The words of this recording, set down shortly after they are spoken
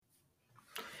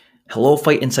Hello,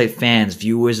 Fight Insight fans,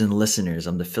 viewers, and listeners.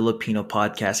 I'm the Filipino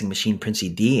podcasting machine, Princey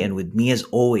D, and with me, as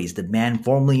always, the man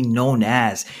formerly known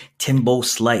as Timbo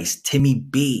Slice, Timmy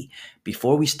B.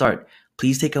 Before we start,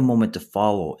 please take a moment to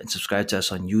follow and subscribe to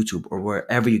us on YouTube or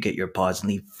wherever you get your pods and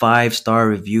leave 5-star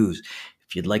reviews.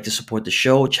 If you'd like to support the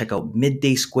show, check out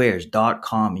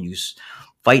middaysquares.com and use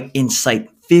Fight Insight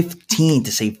 15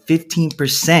 to save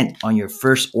 15% on your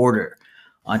first order.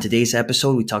 On today's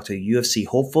episode, we talk to a UFC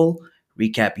hopeful,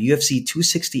 recap UFC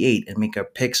 268, and make our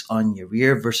picks on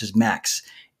Yair versus Max,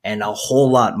 and a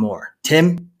whole lot more.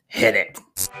 Tim, hit it.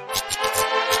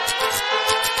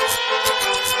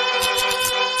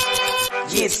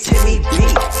 Yeah, it's Timmy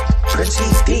B,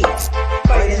 Princey D,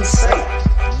 Fight Insight.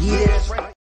 Yeah, that's right.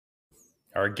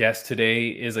 Our guest today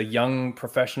is a young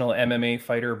professional MMA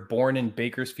fighter born in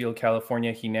Bakersfield,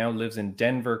 California. He now lives in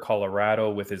Denver, Colorado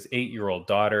with his 8-year-old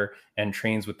daughter and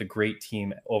trains with the great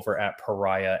team over at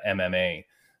Pariah MMA.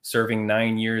 Serving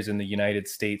 9 years in the United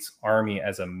States Army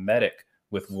as a medic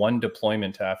with one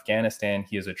deployment to Afghanistan,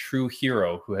 he is a true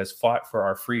hero who has fought for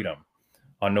our freedom.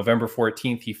 On November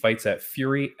 14th, he fights at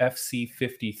Fury FC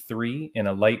 53 in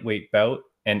a lightweight bout,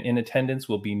 and in attendance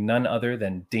will be none other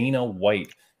than Dana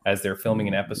White, as they're filming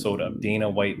an episode of Dana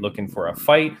White Looking for a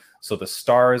Fight. So the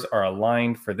stars are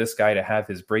aligned for this guy to have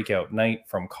his breakout night.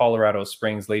 From Colorado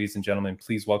Springs, ladies and gentlemen,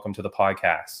 please welcome to the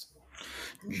podcast,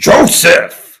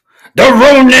 Joseph, the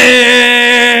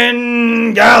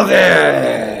Ronin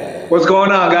Galvez. What's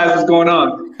going on, guys? What's going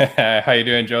on? How you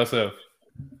doing, Joseph?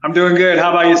 I'm doing good.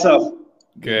 How about yourself?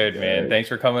 Good, man. Thanks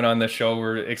for coming on the show.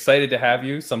 We're excited to have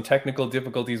you. Some technical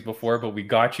difficulties before, but we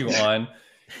got you on.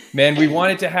 Man, we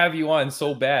wanted to have you on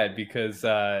so bad because,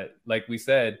 like we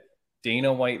said,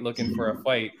 Dana White Looking for a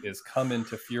Fight is coming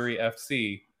to Fury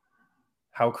FC.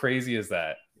 How crazy is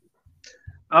that?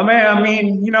 Oh man, I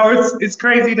mean, it's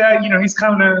crazy that he's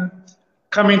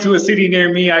coming to a city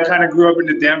near me. I kind of grew up in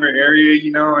the Denver area,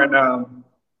 and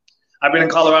I've been in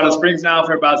Colorado Springs now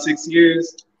for about 6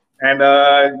 years. And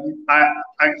I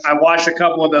watched a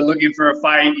couple of the Looking for a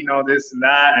Fight, this and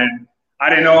that, and I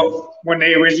didn't know when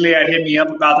they originally had hit me up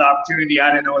about the opportunity.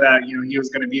 I didn't know that he was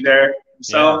going to be there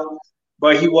himself,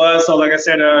 but he was. So, like I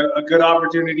said, a good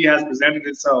opportunity has presented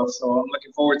itself. So I'm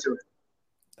looking forward to it.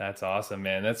 That's awesome,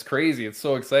 man. That's crazy. It's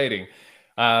so exciting.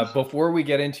 Before we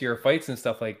get into your fights and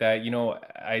stuff like that,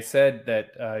 I said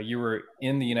that you were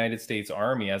in the United States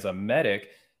Army as a medic.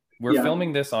 We're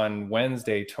filming this on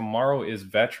Wednesday. Tomorrow is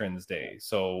Veterans Day.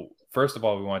 So first of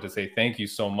all, we want to say thank you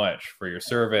so much for your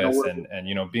service and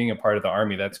being a part of the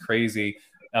Army. That's crazy.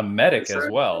 A medic as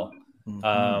well.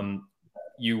 Mm-hmm.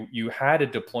 You had a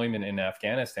deployment in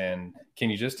Afghanistan.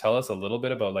 Can you just tell us a little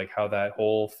bit about like how that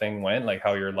whole thing went, like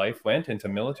how your life went into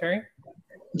military?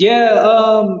 Yeah.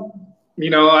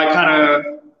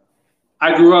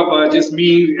 I grew up just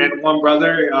me and one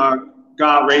brother,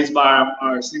 got raised by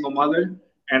our single mother.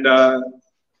 And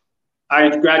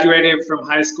I graduated from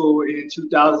high school in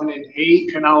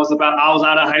 2008, and I was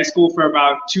out of high school for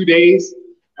about 2 days,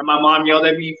 and my mom yelled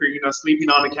at me for sleeping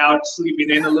on the couch, sleeping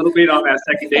in a little bit on that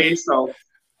second day. So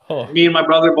me and my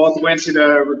brother both went to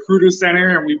the recruiter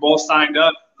center, and we both signed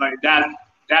up like that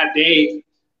day,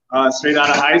 straight out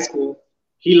of high school.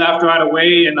 He left right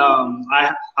away, and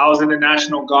I was in the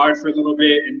National Guard for a little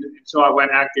bit until I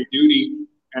went active duty,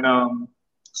 and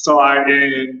so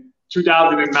in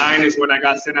 2009 is when I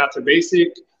got sent out to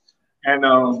basic, and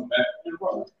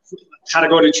had to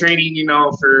go to training,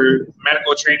 for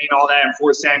medical training, all that in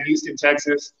Fort Sam Houston,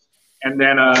 Texas. And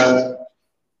then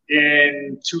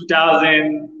in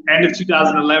end of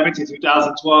 2011 to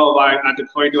 2012, I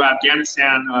deployed to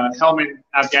Afghanistan, Helmand,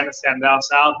 Afghanistan, down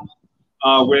south,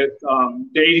 with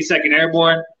the 82nd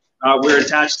Airborne. We're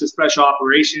attached to Special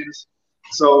Operations.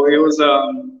 So it was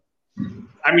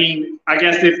I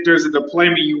guess if there's a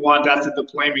deployment you want, that's a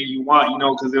deployment you want,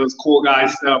 because it was cool guy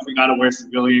stuff. We got to wear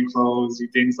civilian clothes, do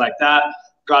things like that.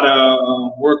 Got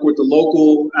to work with the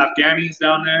local Afghanis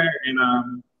down there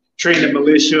and train the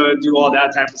militia, do all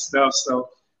that type of stuff. So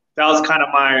that was kind of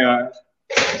my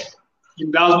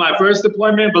first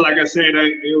deployment. But like I said,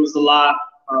 it was a lot.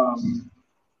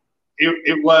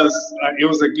 It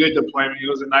was a good deployment. It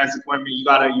was a nice deployment. You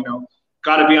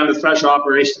gotta be on the special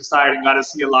operations side and gotta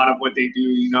see a lot of what they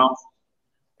do,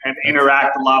 and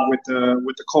interact a lot with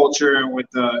the culture and with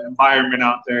the environment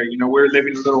out there. We're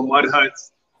living in little mud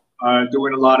huts,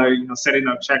 doing a lot of setting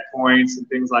up checkpoints and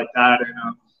things like that,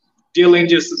 and dealing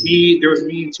just me. There was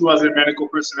me and 2 other medical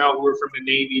personnel who were from the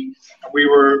Navy, and we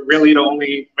were really the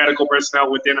only medical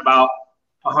personnel within about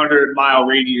 100-mile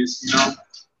radius.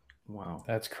 Wow,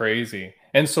 that's crazy.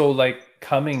 And so, like,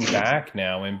 coming back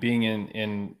now and being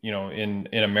in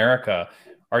America,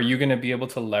 are you going to be able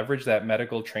to leverage that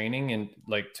medical training and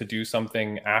like to do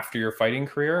something after your fighting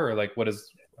career, or like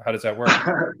how does that work?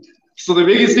 So the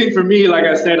biggest thing for me, like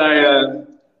I said,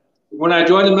 when I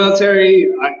joined the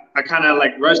military, I kind of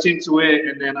like rushed into it,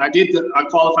 and then I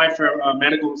qualified for a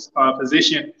medical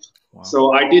position. Wow.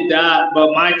 So I did that,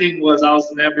 but my thing was I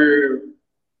was never,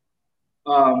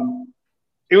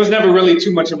 it was never really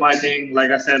too much of my thing.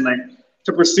 Like I said, like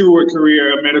to pursue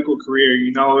a medical career,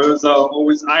 you know, it was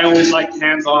I always liked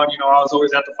hands-on, you know, I was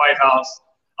always at the fight house.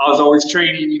 I was always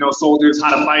training, you know, soldiers how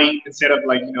to fight instead of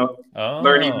like, you know,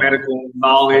 learning medical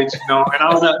knowledge, you know, and I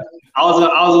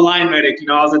was a line medic, you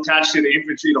know, I was attached to the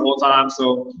infantry the whole time.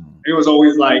 So it was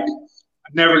always like, I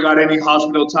never got any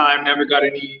hospital time, never got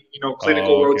any, you know,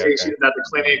 clinical rotations at the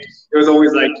clinic. It was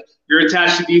always like, you're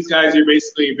attached to these guys, you're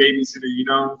basically a babysitter, you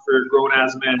know, for grown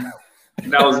ass men.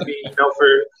 And that was me, you know,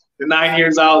 for the 9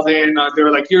 years I was in, they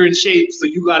were like, you're in shape, so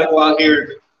you got to go out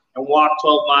here and walk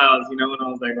 12 miles, you know, and I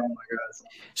was like, oh my God.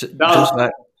 So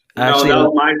that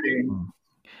was my thing.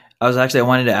 I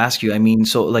wanted to ask you, I mean,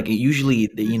 so like usually,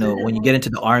 you know, when you get into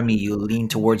the Army, you lean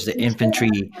towards the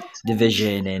infantry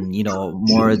division and, you know,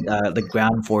 more the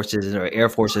ground forces or air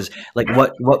forces. Like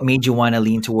what made you want to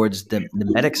lean towards the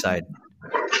medic side?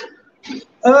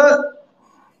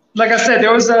 Like I said,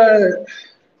 there was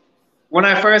when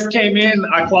I first came in,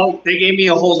 they gave me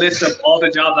a whole list of all the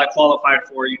jobs I qualified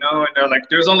for, you know, and they're like,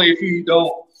 there's only a few you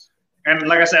don't. And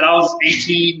like I said, I was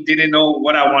 18, didn't know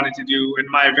what I wanted to do. And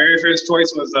my very first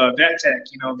choice was vet tech,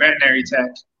 you know, veterinary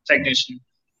technician.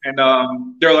 And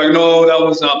they're like, no, that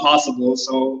was not possible.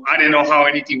 So I didn't know how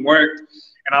anything worked.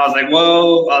 And I was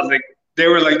like, they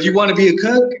were like, do you want to be a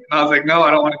cook? And I was like, no,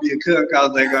 I don't want to be a cook. I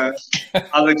was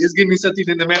like, just give me something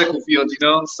in the medical field, you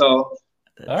know? So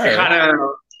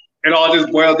it all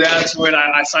just boiled down to it.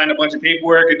 I signed a bunch of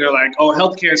paperwork and they're like, oh,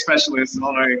 healthcare specialist. And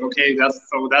I'm like, okay, that's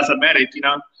a medic, you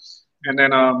know? And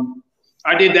then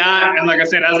I did that. And like I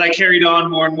said, as I carried on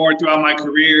more and more throughout my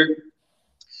career,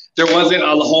 there wasn't a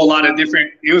whole lot of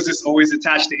different, it was just always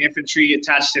attached to infantry,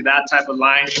 attached to that type of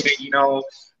line unit, you know,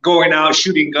 going out,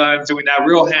 shooting guns, doing that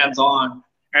real hands-on.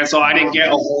 And so I didn't get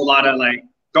a whole lot of like,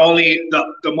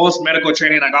 the most medical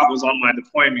training I got was on my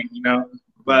deployment, you know?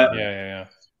 But yeah.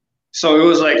 So it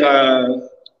was like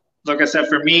I said,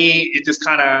 for me, it just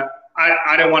kind of,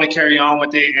 I didn't want to carry on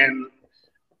with it. And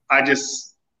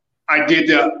I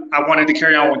wanted to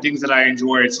carry on with things that I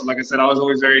enjoyed. So like I said, I was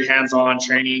always very hands-on,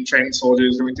 training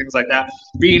soldiers, doing things like that.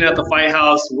 Being at the fight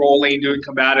house, rolling, doing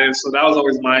combatives. So that was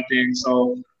always my thing.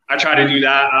 So I tried to do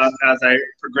that as I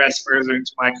progressed further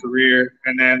into my career.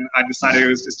 And then I decided it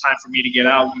was just time for me to get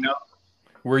out, you know?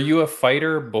 Were you a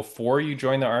fighter before you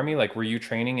joined the Army? Like, were you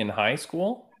training in high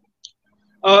school?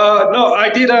 No, I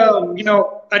did,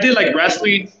 I did like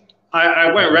wrestling.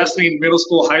 I went wrestling middle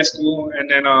school, high school, and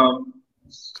then a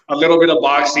little bit of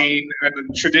boxing and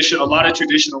a lot of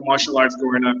traditional martial arts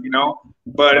growing up, you know.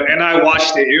 And I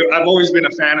watched it. I've always been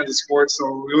a fan of the sport,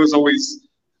 so it was always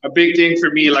a big thing for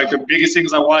me. Like the biggest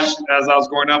things I watched as I was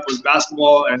growing up was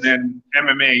basketball and then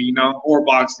MMA, you know, or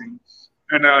boxing.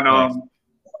 And then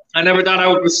I never thought I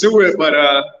would pursue it, but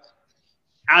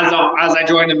as I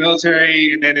joined the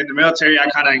military, and then in the military, I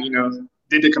kind of, you know,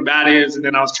 did the combatives, and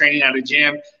then I was training at a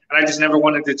gym. And I just never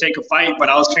wanted to take a fight, but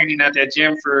I was training at that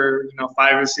gym for, you know,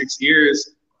 5 or 6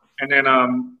 years. And then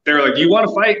they were like, do you want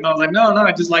to fight? And I was like, no,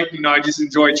 I just like, you know, I just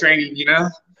enjoy training, you know?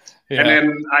 Yeah. And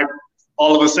then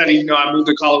all of a sudden, you know, I moved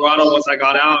to Colorado once I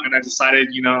got out, and I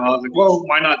decided, you know, I was like, well,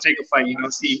 why not take a fight, you know,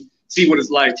 see what it's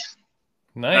like.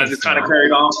 Nice. And I just kind of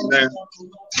carried on from there.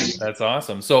 That's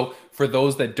awesome. So for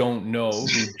those that don't know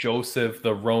who Joseph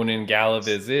the Ronin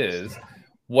Galaviz is,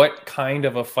 what kind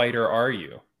of a fighter are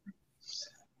you?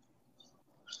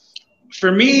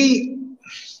 For me,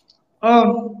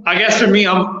 I guess for me,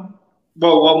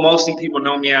 what mostly people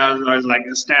know me as like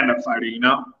a stand-up fighter, you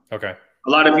know? Okay. A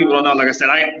lot of people don't know, like I said,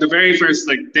 the very first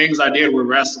like things I did were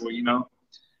wrestle, you know?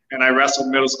 And I wrestled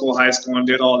middle school, high school, and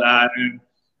did all that. And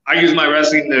I used my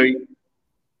wrestling to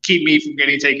keep me from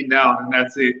getting taken down, and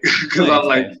that's it. Because I'm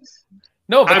like,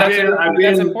 no, but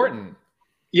that's important.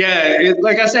 Yeah,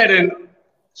 like I said, and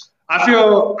I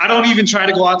feel I don't even try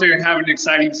to go out there and have an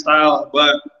exciting style,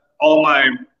 but all my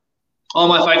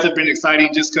fights have been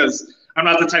exciting just because I'm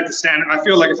not the type to stand. I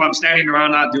feel like if I'm standing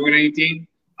around not doing anything,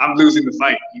 I'm losing the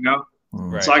fight, you know?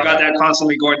 Right. So I got that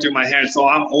constantly going through my head. So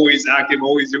I'm always active,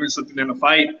 always doing something in a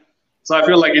fight. So I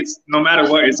feel like it's no matter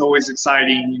what, it's always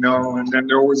exciting, you know? And then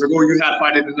they're always like, oh, you had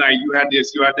fight of the night, you had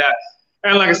this, you had that.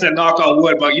 And like I said, knock on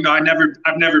wood, but, you know, I've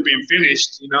never been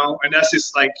finished, you know? And that's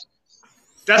just like,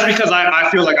 that's because I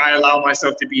feel like I allow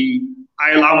myself to be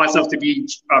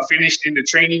finished in the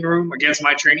training room against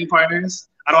my training partners.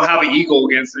 I don't have an ego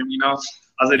against them, you know.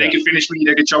 I was like, they can finish me,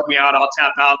 they can choke me out, I'll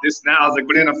tap out, this and that. I was like,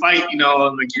 but in a fight, you know,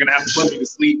 like you're gonna have to put me to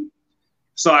sleep.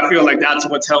 So I feel like that's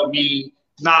what's helped me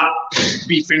not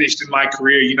be finished in my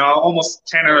career. You know, almost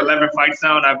 10 or 11 fights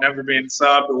now, and I've never been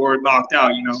subbed or knocked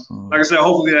out. You know, like I said,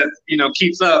 hopefully that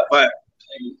keeps up. But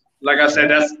like I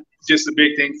said, that's just a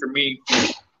big thing for me.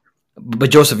 But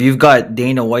Joseph, you've got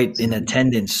Dana White in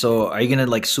attendance, so are you gonna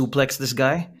like suplex this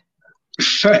guy?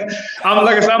 I'm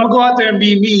gonna go out there and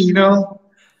be me. You know,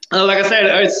 like I said,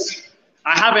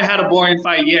 I haven't had a boring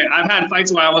fight yet. I've had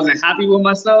fights where I wasn't happy with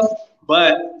myself,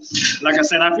 but like I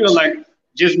said, I feel like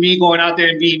just me going out there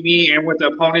and being me, and with the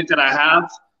opponent that I have,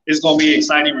 is gonna be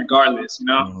exciting regardless. You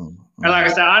know, and like I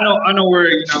said, I know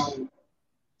where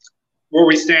where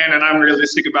we stand, and I'm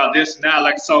realistic about this and that.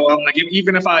 Like, so I'm like,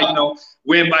 even if I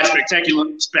win by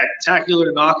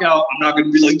spectacular knockout, I'm not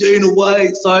gonna be like, Dana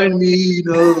White, sign me, you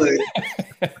know,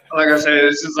 like I said,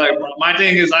 it's just like my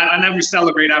thing is I never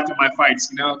celebrate after my fights,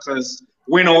 you know, because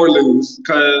win or lose,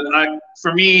 because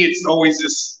for me it's always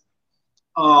just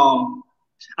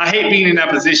I hate being in that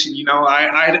position, you know.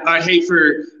 I hate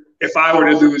for if I were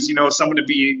to lose, you know, someone to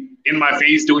be in my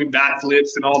face doing backflips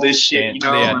and all this shit, you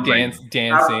know. Yeah,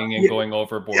 dancing and going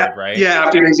overboard, right? Yeah,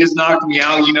 after they just knocked me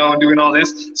out, you know, and doing all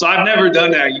this. So I've never done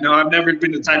that, you know. I've never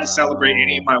been the type to celebrate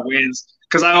any of my wins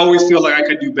because I always feel like I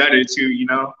could do better too, you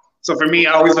know. So for me,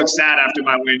 I always look sad after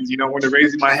my wins, you know. When they're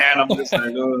raising my hand, I'm just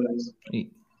like, oh.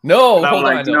 No, hold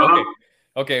on. No.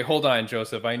 Okay, hold on,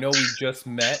 Joseph. I know we just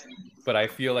met, but I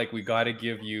feel like we got to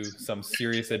give you some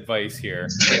serious advice here.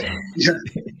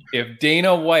 If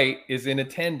Dana White is in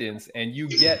attendance and you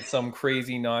get some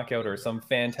crazy knockout or some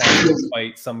fantastic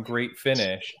fight, some great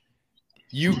finish,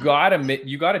 you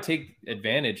gotta take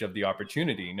advantage of the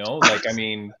opportunity. No, like, I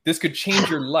mean, this could change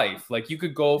your life. Like, you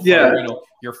could go from,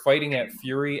 you're fighting at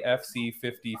Fury FC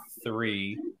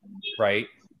 53, right?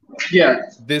 Yeah.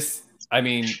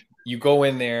 You go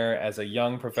in there as a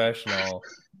young professional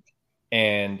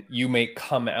and you may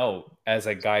come out as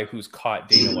a guy who's caught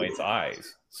Dana White's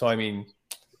eyes. So, I mean,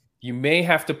 you may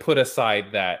have to put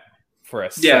aside that for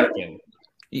a second.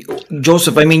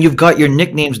 Joseph, I mean, you've got your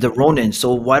nicknames, the Ronin,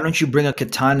 so why don't you bring a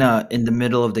katana in the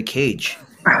middle of the cage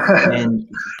and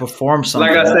perform something?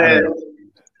 Like I said,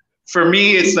 for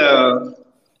me, it's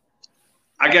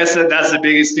I guess that's the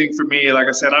biggest thing for me. Like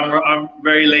I said, I'm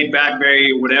very laid back,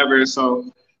 very whatever. So,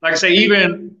 like I say,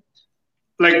 even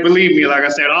like, believe me, like I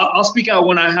said, I'll speak out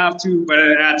when I have to, but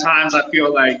at times I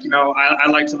feel like, you know, I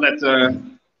like to let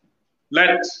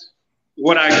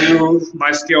what I do,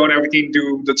 my skill and everything,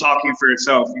 do the talking for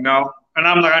itself, you know. And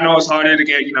I'm like, I know it's harder to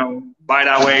get, by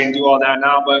that way and do all that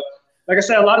now, but like I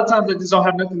said, a lot of times I just don't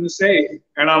have nothing to say,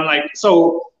 and I'm like,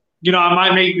 so, I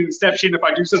might make an exception if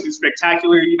I do something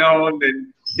spectacular, and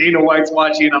then Dana White's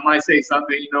watching, I might say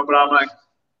something, but I'm like,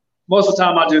 most of the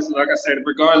time I just, like I said,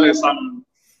 regardless, I'm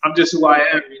just who I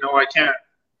am,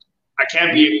 I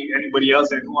can't be anybody else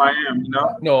than who I am,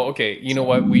 No, okay. You know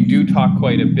what? We do talk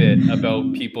quite a bit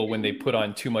about people when they put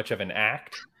on too much of an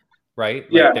act,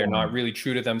 right? Like they're not really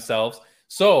true to themselves.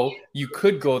 So you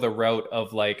could go the route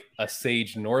of like a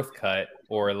Sage Northcutt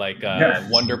or like a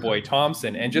Wonderboy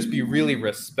Thompson and just be really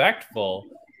respectful.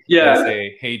 And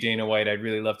say, hey, Dana White, I'd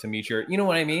really love to meet you. You know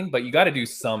what I mean? But you got to do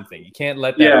something. You can't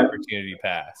let that opportunity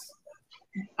pass.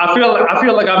 I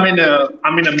feel like I'm in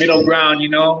the middle ground,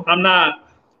 I'm not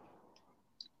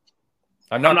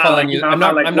trying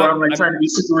to be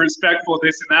super respectful,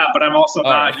 this and that, but I'm also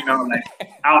not, like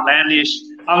outlandish.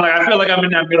 I feel like I'm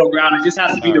in that middle ground. It just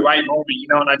has to be the right moment,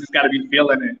 and I just got to be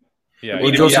feeling it.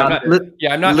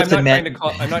 I'm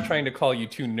not trying to call you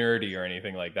too nerdy or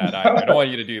anything like that. I don't want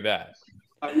you to do that.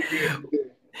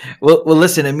 Well,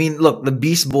 listen. I mean, look, the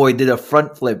Beast Boy did a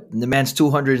front flip. The man's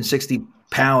 260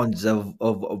 pounds of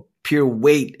pure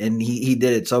weight, and he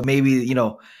did it. So maybe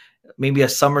maybe a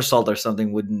somersault or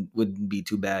something wouldn't be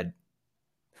too bad.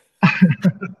 I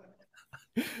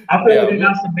feel like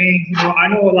that's the main. I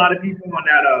know a lot of people on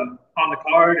the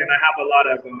card, and I have a lot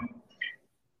of.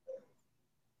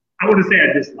 I wouldn't say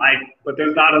I dislike, but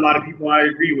there's not a lot of people I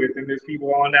agree with, and there's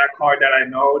people on that card that I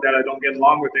know that I don't get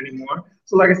along with anymore.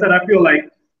 So, like I said, I feel like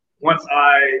once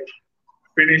I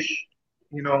finish,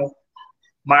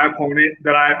 my opponent,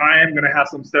 that I am going to have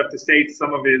some stuff to say to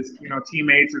some of his,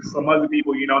 teammates or some other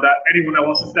people, that anyone that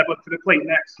wants to step up to the plate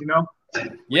next,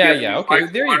 Yeah. Okay.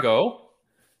 There you go.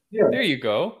 Yeah. There you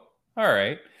go. All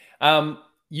right.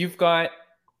 You've got,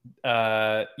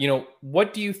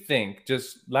 what do you think?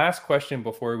 Just last question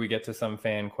before we get to some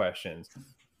fan questions.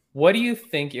 What do you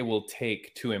think it will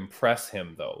take to impress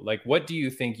him, though? Like, what do you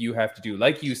think you have to do?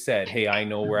 Like you said, hey, I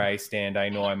know where I stand. I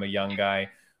know I'm a young guy.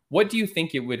 What do you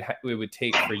think it would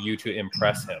take for you to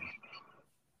impress him?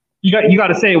 You got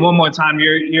to say it one more time.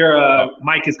 Your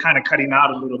mic is kind of cutting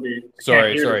out a little bit.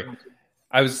 Sorry.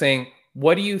 I was saying,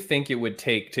 what do you think it would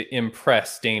take to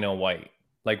impress Dana White?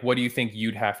 Like, what do you think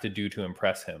you'd have to do to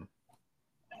impress him?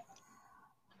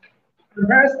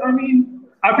 Impress? I mean,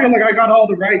 I feel like I got all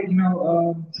the right,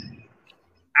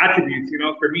 attributes.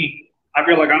 For me, I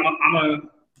feel like I'm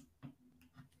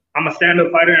a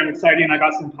stand-up fighter. I'm exciting. I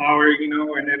got some power,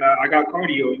 and then I got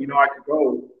cardio. I could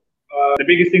go. The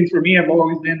biggest things for me have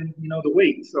always been, the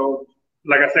weight. So,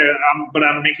 like I said, I'm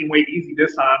making weight easy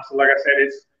this time. So, like I said,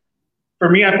 for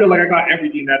me, I feel like I got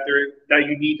everything that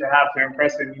you need to have to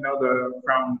impress him.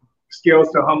 From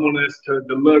skills to humbleness to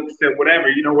the looks to whatever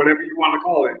you want to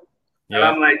call it. Yeah. And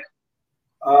I'm like,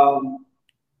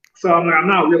 so I'm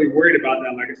not really worried about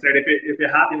that. Like I said, if it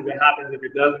happens, it happens. If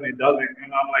it doesn't, it doesn't.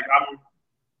 And I'm like,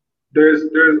 there's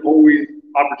always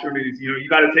opportunities. You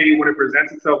got to take it when it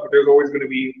presents itself, but there's always going to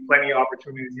be plenty of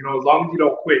opportunities. As long as you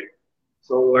don't quit.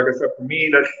 So, like I said, for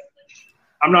me,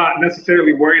 I'm not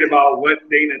necessarily worried about what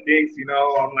Dana thinks.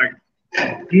 I'm like,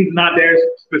 he's not there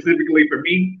specifically for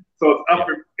me, so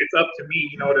it's up to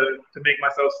me, to make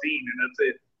myself seen, and that's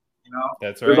it.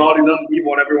 That's right. There's all these other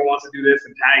people, and everyone wants to do this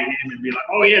and tag him and be like,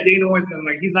 oh yeah, Dana White's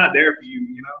like, he's not there for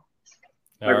you.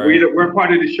 Like right. We're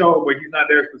part of the show, but he's not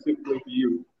there specifically for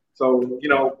you. So,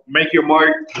 make your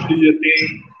mark, do your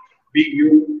thing, be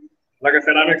you. Like I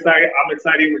said, I'm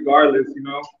excited regardless, and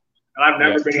I've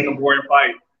never been in a boring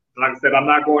fight. Like I said, I'm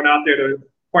not going out there to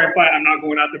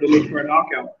look for a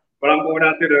knockout, but I'm going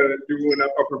out there to do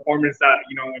a performance that,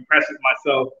 impresses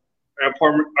myself, a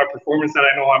performance that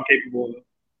I know I'm capable of.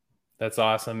 That's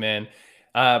awesome, man.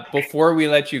 Before we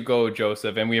let you go,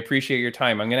 Joseph, and we appreciate your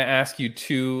time, I'm going to ask you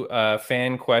two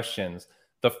fan questions.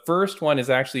 The first one is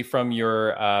actually from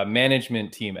your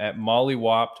management team at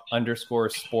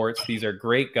Mollywopped_sports. These are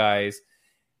great guys.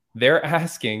 They're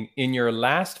asking, in your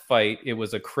last fight, it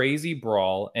was a crazy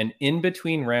brawl, and in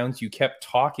between rounds, you kept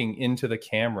talking into the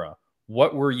camera.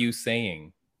 What were you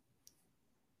saying?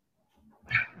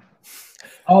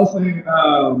 I was saying,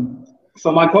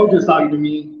 so my coach was talking to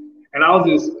me, and I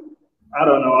was I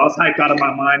was hyped out of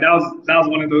my mind. That was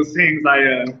one of those things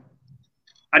I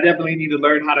definitely need to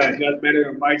learn how to adjust better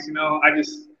in fights.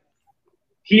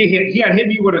 He had hit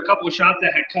me with a couple of shots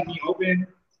that had cut me open.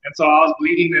 And so I was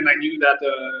bleeding, and I knew that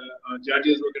the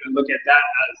judges were going to look at that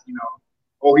as,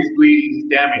 oh, he's bleeding, he's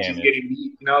damaged, he's getting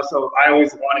beat, So I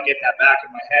always want to get that back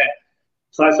in my head.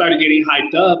 So I started getting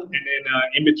hyped up, and then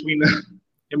in between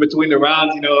the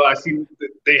rounds, I see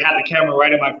they had the camera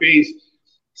right in my face.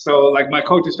 So like my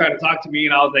coach was trying to talk to me,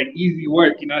 and I was like, easy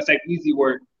work, it's like easy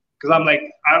work, because I'm like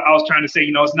I was trying to say,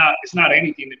 it's not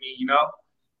anything to me,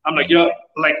 I'm like,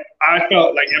 like I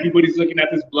felt like everybody's looking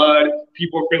at this blood.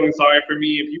 People are feeling sorry for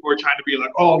me, and people are trying to be like,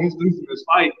 oh, he's losing this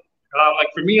fight. And I'm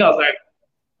like, for me, I was like,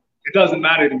 it doesn't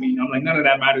matter to me. I'm like, none of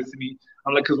that matters to me.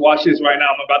 I'm like, because watch this right now.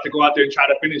 I'm about to go out there and try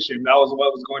to finish him. That was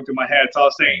what was going through my head. So I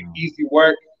was saying, easy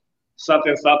work, something,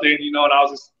 and I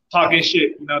was just talking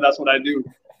shit. That's what I do.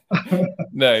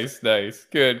 Nice.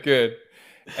 Good.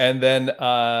 And then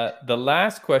the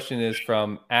last question is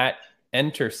from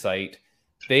 @EnterSight.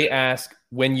 They ask,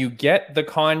 when you get the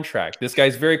contract, this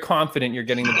guy's very confident you're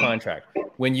getting the contract.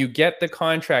 When you get the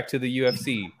contract to the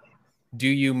UFC, do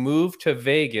you move to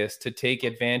Vegas to take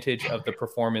advantage of the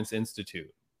Performance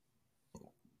Institute?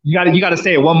 You got to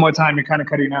say it one more time. You're kind of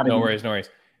cutting out. No worries.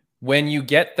 When you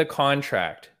get the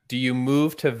contract, do you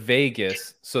move to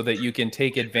Vegas so that you can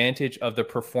take advantage of the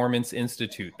Performance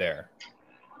Institute there?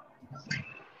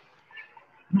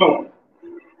 No.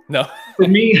 For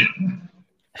me,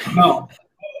 no.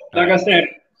 Like I said,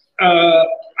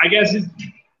 I guess it's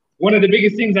one of the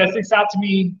biggest things that sticks out to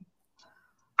me.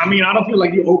 I mean, I don't feel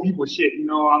like you owe people shit.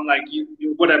 I'm like,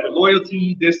 you whatever,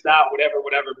 loyalty, this, that, whatever.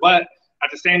 But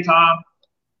at the same time,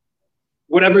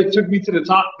 whatever took me to the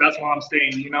top, that's why I'm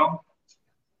staying,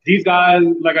 These guys,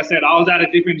 like I said, I was at a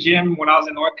different gym when I was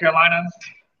in North Carolina.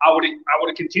 I would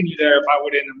have continued there if I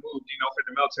wouldn't have moved, for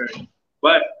the military.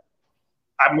 But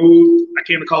I moved. I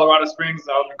came to Colorado Springs.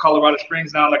 I'm in Colorado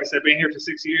Springs now. Like I said, been here for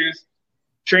 6 years,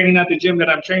 training at the gym that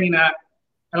I'm training at.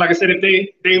 And like I said, if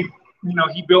they he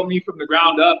built me from the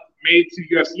ground up, made to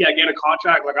UFC, I get a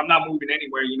contract. Like I'm not moving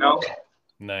anywhere,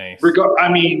 Nice. I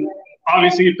mean,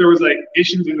 obviously, if there was like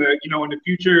issues in the in the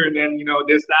future, and then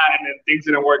this, that, and then things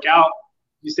didn't work out,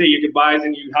 you say your goodbyes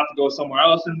and you have to go somewhere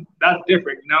else, and that's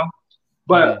different,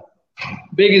 But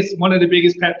one of the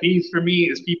biggest pet peeves for me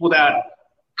is people that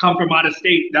come from out of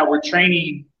state that were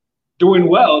training, doing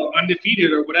well,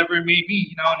 undefeated or whatever it may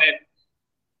be, and then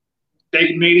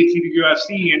they made it to the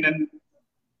UFC, and then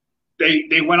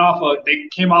they went off they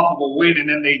came off of a win and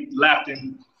then they left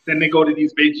and then they go to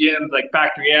these big gyms like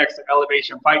Factory X,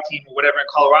 Elevation Fight Team, or whatever in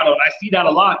Colorado, and I see that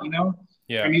a lot, you know.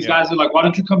 Yeah. And these guys are like, "Why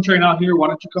don't you come train out here? Why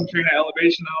don't you come train at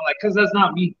Elevation?" And I'm like, "Cause that's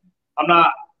not me. I'm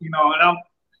not, you know."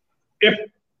 And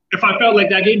if I felt like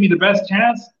that gave me the best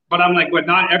chance, but I'm like, but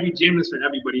not every gym is for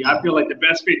everybody. I feel like the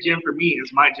best fit gym for me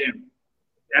is my gym.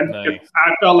 And Nice. if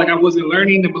I felt like I wasn't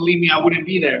learning, then believe me, I wouldn't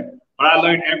be there. But I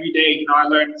learn every day. You know, I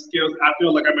learn skills. I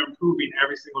feel like I'm improving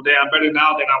every single day. I'm better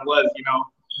now than I was, you know,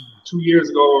 2 years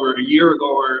ago or a year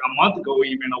ago or a month ago,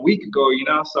 even a week ago, you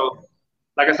know. So,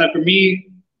 like I said, for me,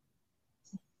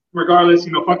 regardless,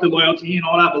 you know, fuck the loyalty and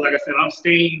all that. But like I said, I'm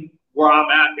staying where I'm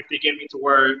at if they get me to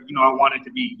where, you know, I want it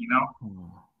to be, you know.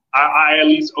 I at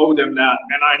least owe them that.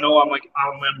 And I know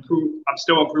I'm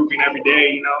still improving every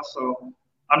day, you know. So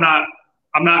I'm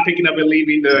not picking up and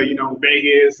leaving to, you know,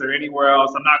 Vegas or anywhere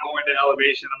else. I'm not going to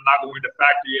Elevation. I'm not going to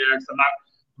Factory X. I'm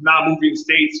not moving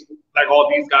states like all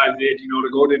these guys did, you know, to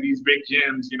go to these big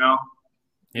gyms, you know.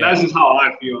 Yeah. That's just how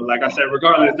I feel. Like I said,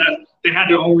 regardless, they had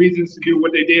their own reasons to do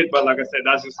what they did, but like I said,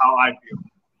 that's just how I feel.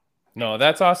 No,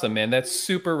 that's awesome, man. That's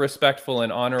super respectful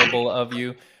and honorable of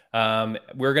you.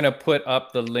 We're going to put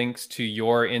up the links to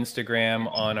your Instagram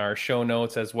on our show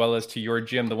notes, as well as to your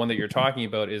gym. The one that you're talking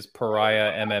about is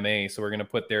Pariah MMA. So we're going to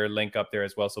put their link up there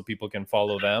as well, so people can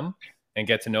follow them and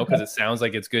get to know, because it sounds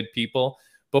like it's good people.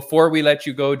 Before we let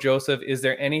you go, Joseph, is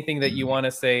there anything that you want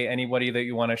to say? Anybody that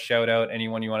you want to shout out?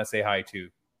 Anyone you want to say hi to?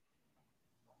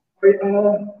 I didn't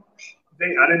know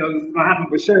this was going to happen,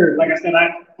 but sure. Like I said, I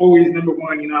always, number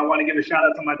one, you know, I want to give a shout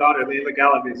out to my daughter, Layla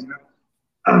Galavis, you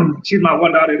know. She's my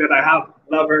one daughter that I have.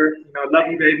 Love her, you know, love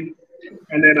you, baby.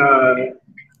 And then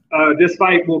this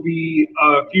fight will be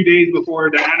a few days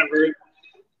before the anniversary.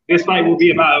 This fight will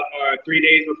be about 3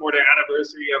 days before the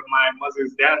anniversary of my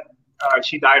mother's death.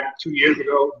 She died 2 years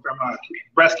ago from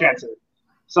breast cancer.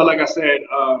 So like I said,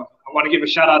 I want to give a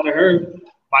shout out to her,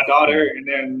 my daughter, and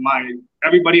then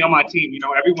everybody on my team, you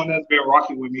know, everyone that's been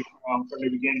rocking with me from the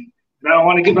beginning. And I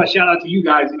want to give a shout out to you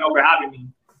guys, you know, for having me.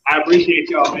 I appreciate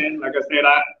y'all, man. Like I said,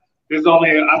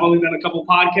 I've only done a couple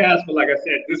podcasts, but like I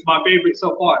said, this is my favorite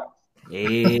so far.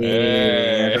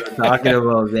 Hey, that's what I'm talking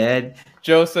about, man.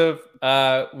 Joseph,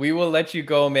 we will let you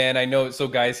go, man. I know. So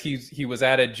guys, he was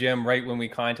at a gym right when we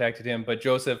contacted him, but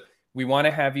Joseph, we want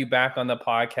to have you back on the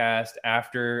podcast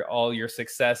after all your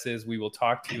successes. We will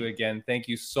talk to you again. Thank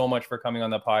you so much for coming on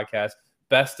the podcast.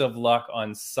 Best of luck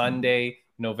on Sunday,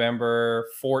 November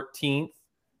 14th,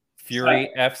 Fury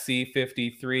FC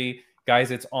 53.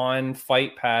 Guys, it's on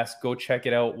Fight Pass. Go check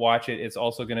it out. Watch it. It's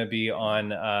also going to be on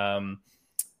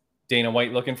Dana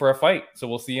White Looking for a Fight. So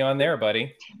we'll see you on there,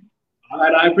 buddy. All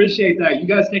right. I appreciate that. You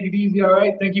guys take it easy. All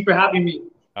right. Thank you for having me.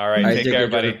 All right. Take care,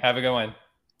 buddy. Have a good one.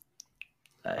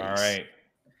 Nice. All right.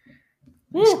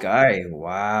 This guy,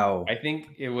 wow. I think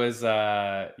it was,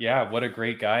 what a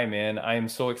great guy, man. I am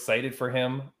so excited for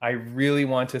him. I really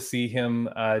want to see him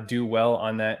do well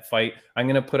on that fight. I'm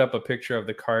going to put up a picture of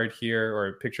the card here, or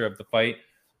a picture of the fight.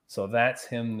 So that's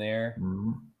him there.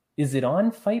 Mm-hmm. Is it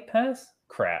on Fight Pass?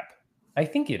 Crap. I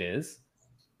think it is.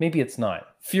 Maybe it's not.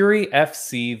 Fury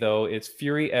FC, though. It's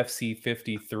Fury FC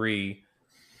 53.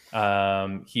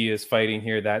 He is fighting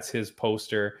here. That's his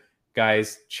poster.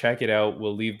 Guys, check it out.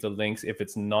 We'll leave the links. If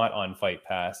it's not on Fight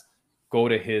Pass, go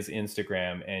to his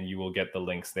Instagram and you will get the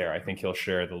links there. I think he'll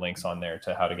share the links on there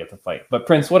to how to get the fight. But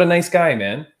Prince, what a nice guy,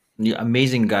 man. Yeah,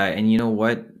 amazing guy. And you know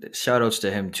what? Shout outs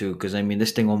to him too, because I mean,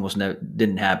 this thing almost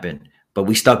didn't happen. But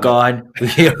we stuck on.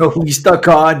 We stuck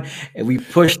on and we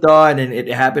pushed on and it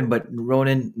happened. But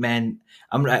Ronan, man,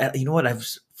 you know what?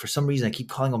 For some reason I keep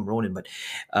calling him Ronan,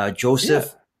 but Joseph.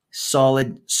 Yeah.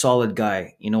 Solid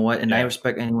guy. You know what? And I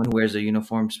respect anyone who wears a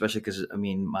uniform, especially because I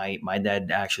mean, my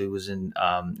dad actually was in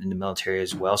the military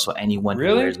as well. So anyone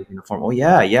who wears a uniform, oh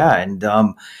yeah. And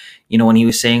you know, when he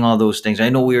was saying all those things, I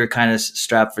know we were kind of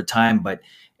strapped for time, but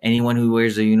anyone who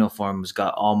wears a uniform has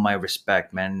got all my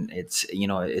respect, man. It's, you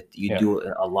know, you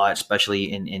do a lot,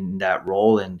 especially in that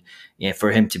role, and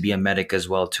for him to be a medic as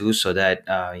well too. So that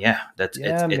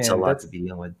it's a lot to be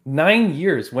dealing with. 9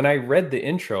 years. When I read the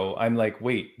intro, I'm like,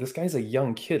 wait, this guy's a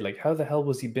young kid. Like, how the hell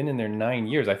was he been in there 9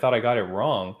 years? I thought I got it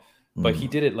wrong, but he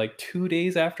did it like 2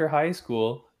 days after high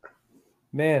school.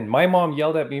 Man, my mom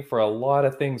yelled at me for a lot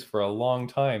of things for a long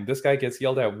time. This guy gets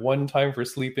yelled at one time for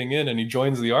sleeping in, and he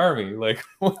joins the army. Like,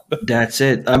 that's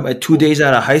it. I'm 2 days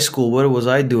out of high school. What was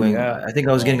I doing? Yeah. I think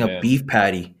I was getting a beef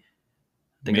patty.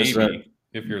 I think maybe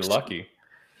if you're lucky.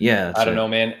 Yeah, I don't know,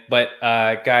 man. But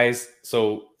guys,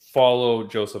 so follow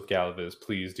Joseph Galavis,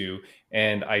 please do.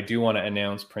 And I do want to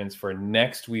announce, Prince, for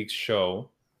next week's show,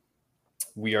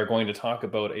 we are going to talk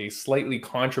about a slightly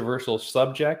controversial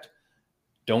subject.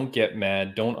 Don't get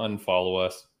mad. Don't unfollow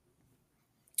us.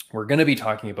 We're going to be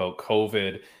talking about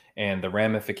COVID and the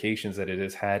ramifications that it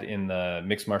has had in the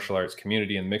mixed martial arts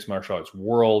community and mixed martial arts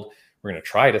world. We're going to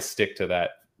try to stick to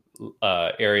that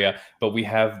area, but we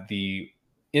have the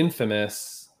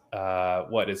infamous,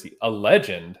 what is he? A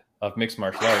legend of mixed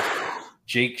martial arts,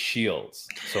 Jake Shields.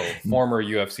 So former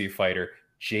UFC fighter,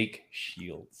 Jake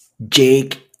Shields.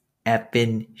 Jake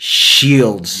effing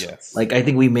Shields. Yes. Like, I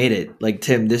think we made it. Like,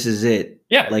 Tim, this is it.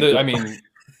 Yeah. Like, I mean,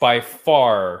 by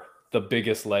far the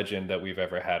biggest legend that we've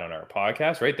ever had on our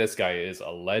podcast, right? This guy is a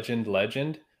legend.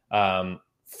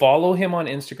 Follow him on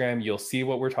Instagram. You'll see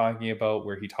what we're talking about,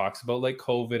 where he talks about like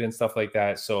COVID and stuff like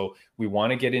that. So we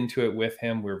want to get into it with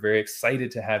him. We're very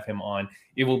excited to have him on.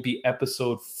 It will be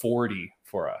episode 40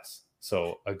 for us.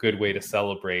 So a good way to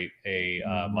celebrate a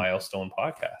milestone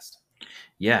podcast.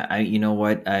 yeah, you know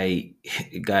what,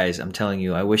 guys, I'm telling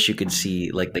you, I wish you could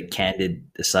see like the candid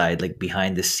side, like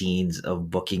behind the scenes of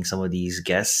booking some of these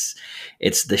guests.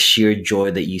 It's the sheer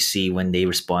joy that you see when they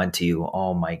respond to you.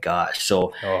 Oh my gosh.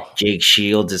 So Jake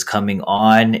Shields is coming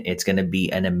on. It's going to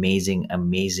be an amazing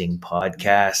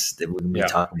podcast that we're going to be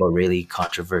talking about really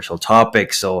controversial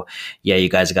topics. So yeah, you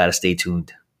guys got to stay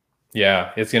tuned.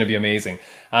 Yeah, it's going to be amazing.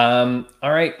 All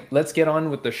right, let's get on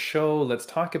with the show. Let's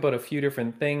talk about a few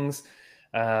different things.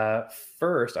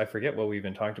 First, I forget what we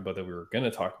even talked about that we were going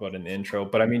to talk about in the intro,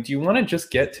 but I mean, do you want to just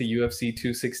get to UFC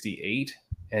 268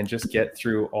 and just get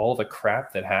through all the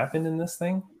crap that happened in this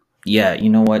thing? Yeah, you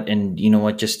know what? And you know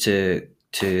what? Just to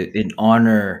in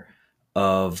honor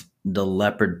of the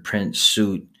leopard print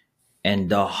suit and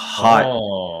the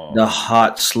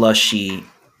hot slushy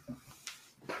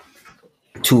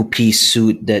two-piece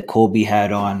suit that Colby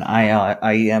had on.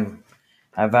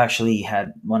 I've actually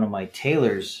had one of my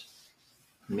tailors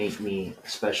make me a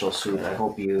special suit. I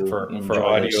hope you enjoy for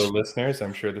audio this. listeners,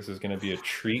 I'm sure this is going to be a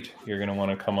treat. You're going to want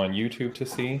to come on YouTube to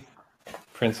see.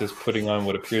 Prince is putting on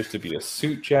what appears to be a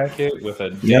suit jacket with a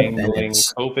dangling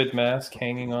COVID mask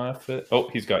hanging off it. Oh,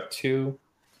 he's got two.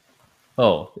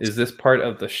 Oh, is this part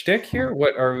of the shtick here?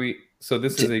 What are we? So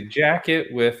this is a jacket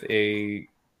with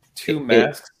two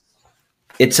masks.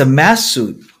 It's a mask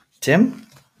suit, Tim.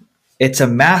 It's a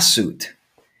mask suit.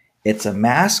 It's a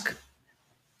mask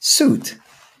suit.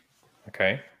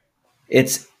 Okay.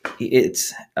 It's.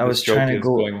 I was trying to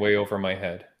go. Going way over my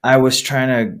head. I was trying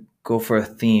to go for a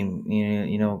theme.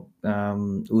 You know,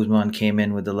 Usman came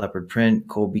in with the leopard print.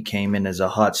 Colby came in as a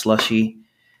hot slushy.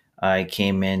 I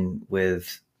came in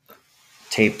with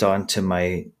taped onto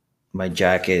my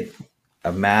jacket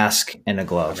a mask and a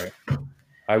glove. Okay.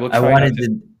 I will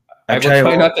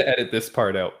try not to edit this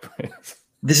part out.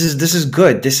 This is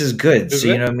good. This is good. Is so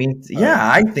it? You know what I mean?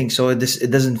 Yeah, I think so. It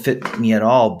doesn't fit me at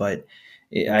all, but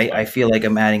I feel like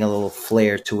I'm adding a little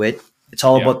flair to it. It's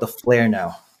all about the flair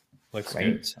now. Looks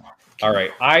right? good. All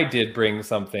right. I did bring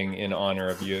something in honor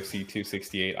of UFC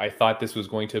 268. I thought this was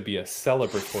going to be a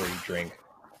celebratory drink,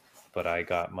 but I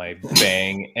got my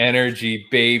Bang Energy,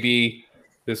 baby.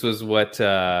 This was what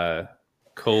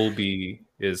Colby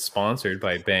is sponsored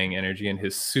by, Bang Energy, and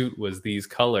his suit was these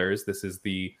colors. This is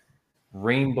the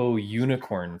rainbow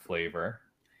unicorn flavor,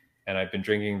 and I've been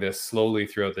drinking this slowly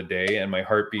throughout the day, and my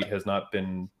heartbeat has not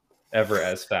been ever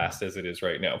as fast as it is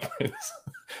right now.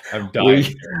 I'm dying.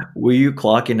 Were you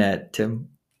clocking at, Tim?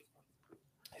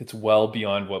 It's well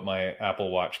beyond what my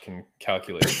Apple Watch can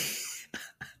calculate.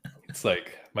 It's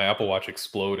like my Apple Watch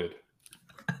exploded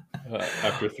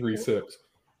after 3 sips.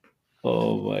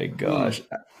 Oh my gosh.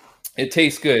 It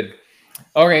tastes good.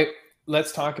 All right,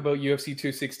 let's talk about UFC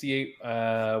 268.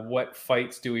 What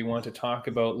fights do we want to talk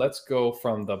about? Let's go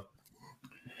from the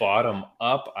bottom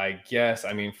up, I guess.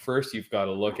 I mean, first you've got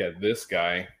to look at this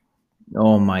guy.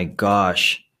 Oh my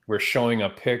gosh. We're showing a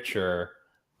picture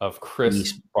of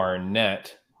Chris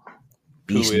Barnett,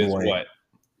 Beast who is boy. what?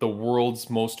 The world's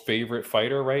most favorite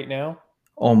fighter right now?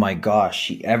 Oh my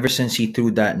gosh. Ever since he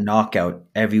threw that knockout,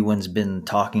 everyone's been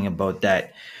talking about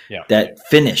that. Yeah. That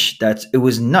finish. It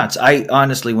was nuts. I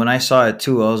honestly, when I saw it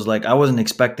too, I was like, I wasn't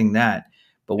expecting that.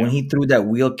 But when he threw that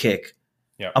wheel kick,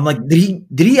 I'm like, did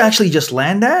he actually just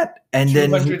land that? And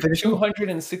then he finished.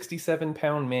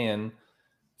 267-pound man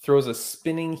throws a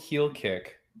spinning heel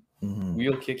kick,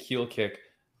 wheel kick, heel kick,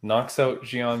 knocks out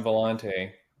Gian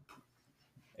Vellante,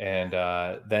 and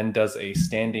then does a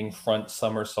standing front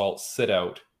somersault sit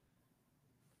out.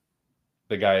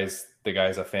 The guy's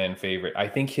a fan favorite. I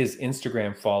think his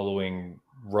Instagram following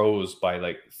rose by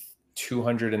like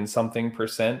 200 and something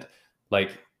 %.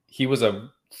 Like, he was a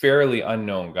fairly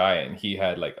unknown guy, and he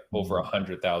had like over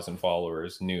 100,000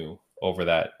 followers new over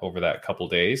that couple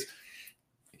days.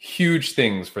 huge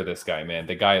things for this guy, man.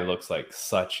 The guy looks like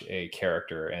such a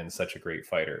character and such a great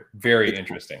fighter. Very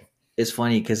interesting. It's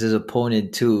funny because his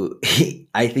opponent too.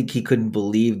 I think he couldn't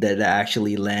believe that it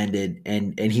actually landed,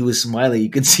 and he was smiling. You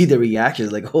could see the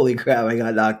reactions, like "Holy crap! I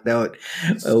got knocked out!"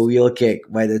 A wheel kick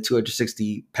by the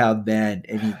 260-pound man,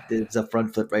 and he did a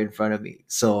front flip right in front of me.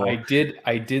 So I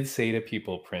did say to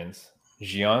people, Prince,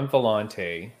 Gian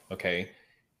Vellante, okay,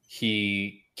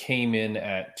 he came in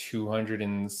at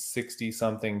 260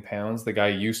 something pounds. The guy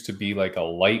used to be like a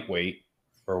lightweight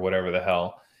or whatever the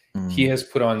hell. He has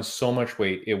put on so much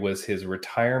weight. It was his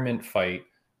retirement fight,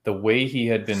 the way he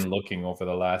had been looking over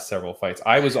the last several fights.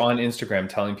 I was on Instagram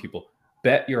telling people,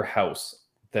 bet your house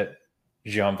that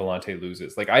Gian Vellante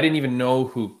loses. Like, I didn't even know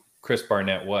who Chris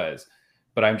Barnett was,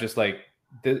 but I'm just like,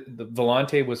 the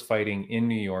Vellante was fighting in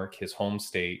New York, his home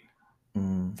state,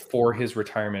 for his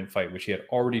retirement fight, which he had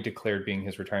already declared being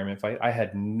his retirement fight. I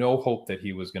had no hope that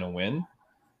he was going to win.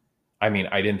 I mean,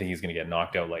 I didn't think he's going to get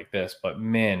knocked out like this, but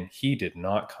man, he did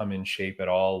not come in shape at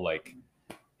all. Like,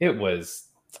 it was,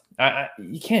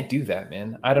 you can't do that,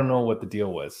 man. I don't know what the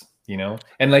deal was, you know?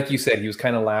 And like you said, he was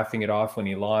kind of laughing it off when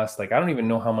he lost. Like, I don't even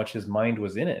know how much his mind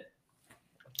was in it.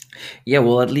 yeah,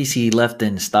 well, at least he left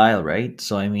in style, right?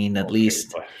 So I mean, at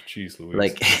least Jeez Louise.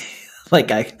 like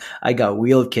like I got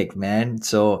wheel kicked, man.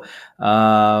 So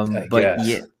but guess.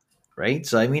 yeah, right?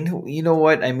 So I mean, you know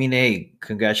what? I mean, hey,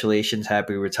 congratulations,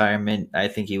 happy retirement. I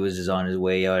think he was just on his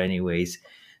way out anyways.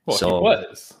 Well, so he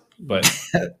was, but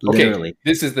literally. okay,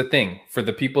 this is the thing for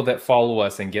the people that follow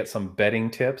us and get some betting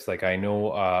tips. Like, I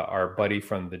know our buddy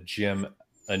from the gym,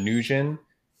 Anujan,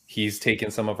 he's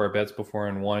taken some of our bets before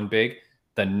and won big.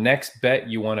 The next bet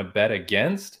you want to bet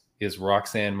against is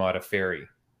Roxanne Modafferi.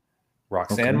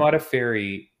 Roxanne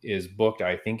Modafferi is booked,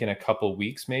 I think, in a couple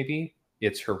weeks, maybe.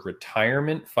 It's her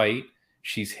retirement fight.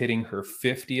 She's hitting her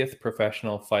 50th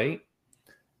professional fight.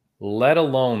 Let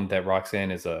alone that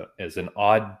Roxanne is an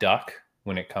odd duck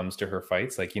when it comes to her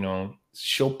fights. Like, you know,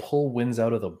 she'll pull wins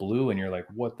out of the blue and you're like,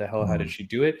 what the hell? How did she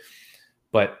do it?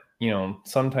 But, you know,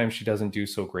 sometimes she doesn't do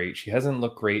so great. She hasn't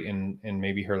looked great in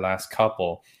maybe her last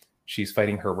couple. She's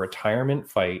fighting her retirement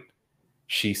fight.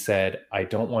 She said, I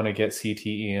don't want to get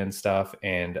CTE and stuff.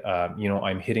 And, you know,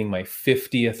 I'm hitting my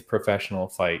 50th professional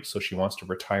fight. So she wants to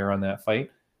retire on that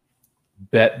fight.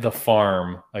 Bet the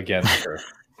farm against her.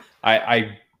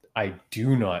 I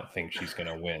do not think she's going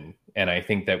to win. And I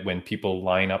think that when people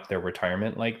line up their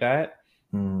retirement like that,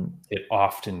 it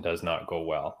often does not go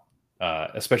well,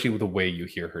 especially with the way you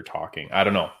hear her talking. I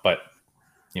don't know, but,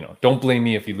 you know, don't blame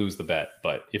me if you lose the bet.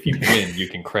 But if you win, you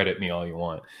can credit me all you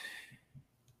want.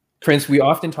 Prince, we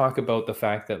often talk about the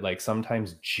fact that, like,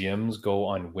 sometimes gyms go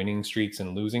on winning streaks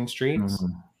and losing streaks.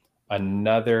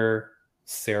 Another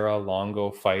Sarah Longo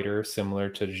fighter similar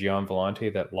to Gian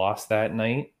Vellante that lost that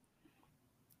night,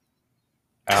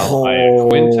 Al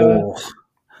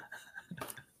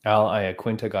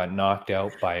Iaquinta got knocked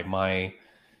out by my.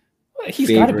 He's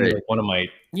got to be like one of my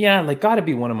got to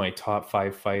be one of my top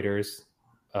 5 fighters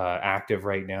active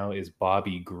right now is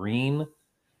Bobby Green.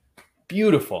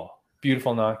 Beautiful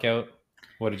knockout.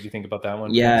 What did you think about that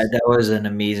one? Yeah, that was an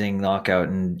amazing knockout.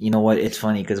 And you know what? It's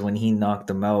funny because when he knocked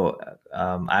him out,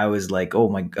 I was like, oh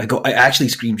my, I actually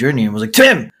screamed your name. I was like,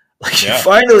 Tim, like,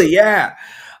 finally. Yeah.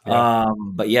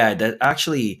 But yeah, that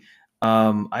actually,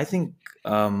 I think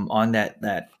on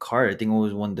that card, I think it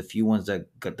was one of the few ones that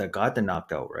got the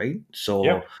knockout, right?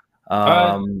 So,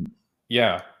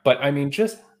 yeah. But I mean,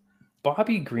 just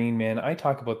Bobby Green, man, I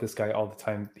talk about this guy all the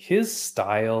time. His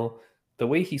style, the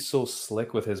way he's so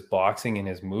slick with his boxing and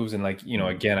his moves, and, like, you know,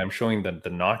 again, I'm showing the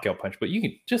knockout punch, but you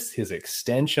can just his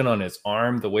extension on his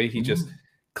arm, the way he just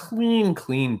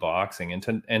clean boxing,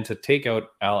 and to take out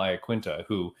Al Iaquinta,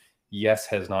 who, yes,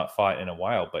 has not fought in a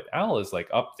while, but Al is like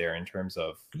up there in terms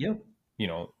of, you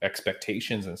know,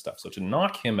 expectations and stuff. So to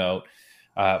knock him out,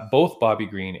 both Bobby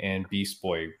Green and Beast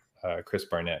Boy, Chris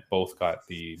Barnett, both got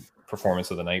the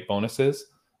performance of the night bonuses.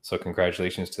 So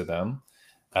congratulations to them.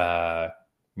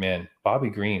 Man, Bobby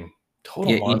Green,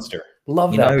 total monster.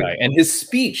 Love that guy. And his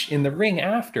speech in the ring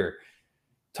after,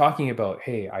 talking about,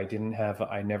 hey, I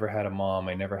never had a mom.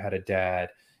 I never had a dad.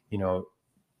 You know,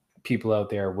 people out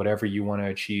there, whatever you want to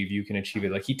achieve, you can achieve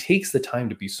it. Like, he takes the time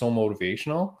to be so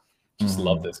motivational. Just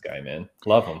love this guy, man.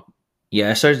 Love him. Yeah,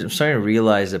 I'm starting to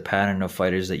realize the pattern of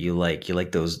fighters that you like. You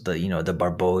like those, the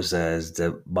Barbosas,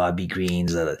 the Bobby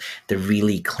Greens, the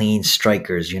really clean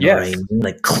strikers. You know what I mean?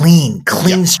 Like clean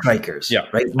strikers. Yeah,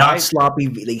 right. Not sloppy.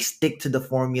 They stick to the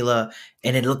formula,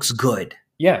 and it looks good.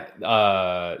 Yeah,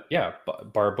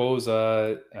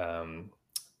 Barboza,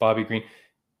 Bobby Green,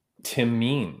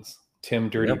 Tim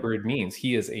Dirty Bird Means.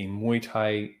 He is a Muay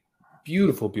Thai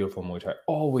beautiful, beautiful Muay Thai.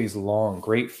 Always long,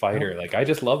 great fighter. Like I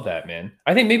just love that, man.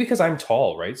 I think maybe because I'm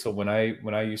tall, right? So when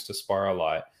I used to spar a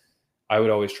lot, I would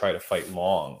always try to fight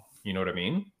long. You know what I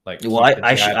mean? Like Well, keep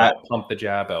the jab out, pump the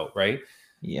jab out, right?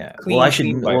 yeah. Clean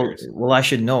fighters. Well, I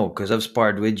should know because I've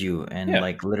sparred with you, and Yeah.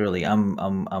 like literally,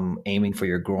 I'm aiming for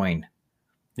your groin.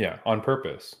 Yeah, on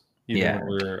purpose, even Yeah. when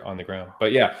we're on the ground.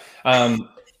 But yeah,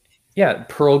 yeah.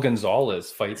 Pearl Gonzalez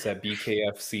fights at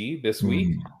BKFC this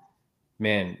week. Mm.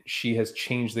 Man, she has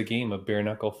changed the game of bare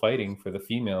knuckle fighting for the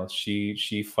females.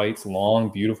 She fights long,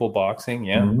 beautiful boxing.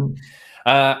 Yeah. Mhm.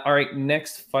 All right,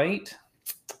 next fight.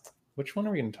 Which one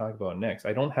are we going to talk about next?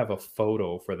 I don't have a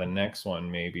photo for the next one,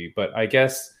 maybe, but I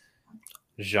guess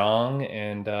Zhang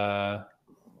and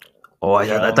Oh, I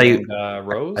thought you.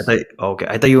 Rose. Okay.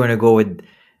 I thought you were gonna go with.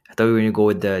 I thought we were gonna go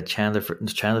with the Chandler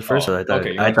first. So Oh, I thought.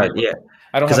 okay. I thought yeah.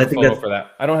 I don't 'Cause have I a think photo that's- for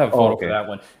that. I don't have a photo okay. for that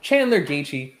one. Chandler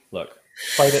Gaethje, look,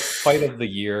 fight of the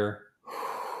year,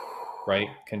 right?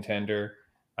 Contender.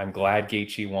 I'm glad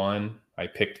Gaethje won. I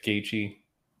picked Gaethje.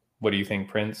 What do you think,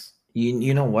 Prince?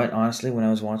 You know what? Honestly, when I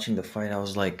was watching the fight, I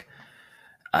was like,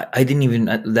 I didn't even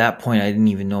at that point. I didn't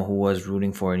even know who I was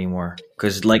rooting for anymore.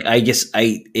 Because like I guess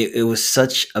it was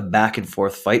such a back and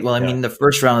forth fight. Well, I Yeah. mean, the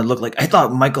first round it looked like I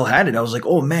thought Michael had it. I was like,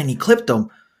 oh man, he clipped him.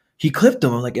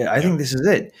 I'm like, I think this is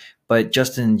it. But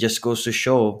Justin just goes to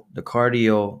show the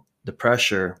cardio, the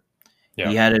pressure. Yeah.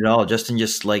 He had it all. Justin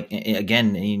just like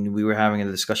again, and we were having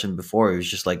a discussion before. It was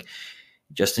just like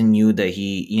Justin knew that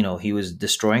he was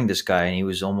destroying this guy, and he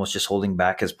was almost just holding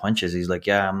back his punches. He's like,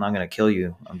 yeah, I'm not gonna kill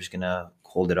you. I'm just gonna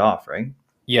hold it off, right?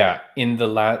 Yeah, in the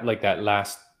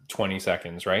last 20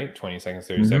 seconds, right? 20 seconds,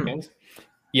 30 Mhm. seconds.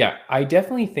 Yeah, I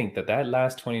definitely think that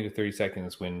last 20 to 30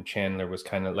 seconds when Chandler was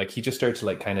kind of like, he just started to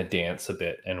like kind of dance a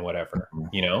bit and whatever, Mhm.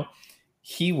 you know,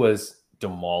 he was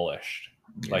demolished.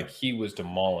 Yeah. Like he was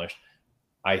demolished.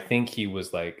 I think he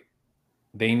was like,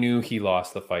 they knew he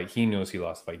lost the fight. He knows he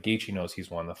lost the fight. Gaethje knows he's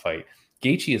won the fight.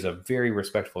 Gaethje is a very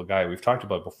respectful guy. We've talked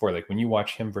about it before. Like when you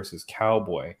watch him versus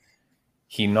Cowboy,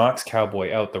 he knocks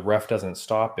Cowboy out. The ref doesn't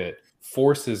stop it,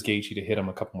 forces Gaethje to hit him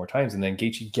a couple more times. And then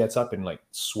Gaethje gets up and like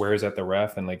swears at the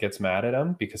ref and like gets mad at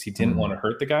him because he didn't want to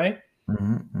hurt the guy.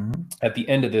 At the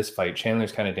end of this fight,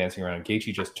 Chandler's kind of dancing around.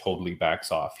 Gaethje just totally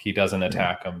backs off. He doesn't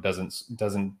attack him,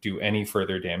 doesn't do any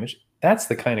further damage. That's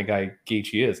the kind of guy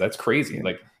Gaethje is. That's crazy. Yeah.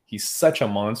 Like he's such a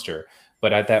monster.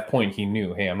 But at that point, he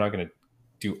knew, hey, I'm not going to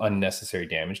do unnecessary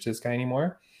damage to this guy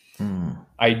anymore.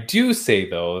 I do say,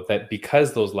 though, that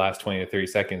because those last 20 to 30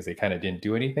 seconds, they kind of didn't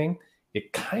do anything,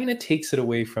 it kind of takes it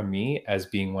away from me as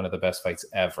being one of the best fights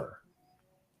ever.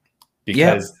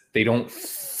 Because they don't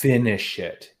finish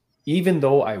it. Even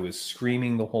though I was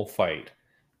screaming the whole fight,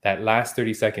 that last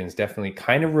 30 seconds definitely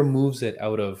kind of removes it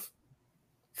out of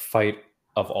fight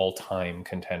of all time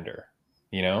contender,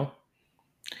 you know?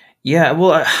 Yeah,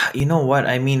 well, you know what?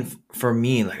 I mean, for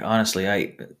me, like honestly,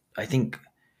 I think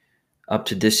up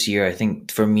to this year, I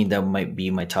think for me that might be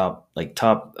my top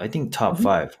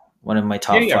five, one of my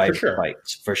top Yeah, five for sure.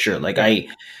 fights for sure. Like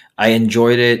I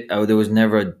enjoyed it. There was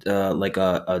never like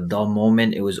a dull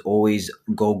moment. It was always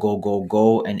go go go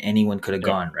go, and anyone could have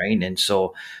gone, right? And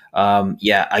so,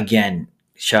 yeah, again,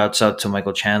 shouts out to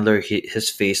Michael Chandler. His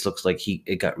face looks like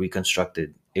it got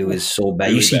reconstructed. It was so bad.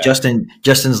 Really You see, bad.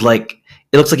 Justin's like,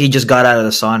 it looks like he just got out of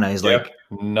the sauna. He's like,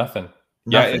 nothing. nothing.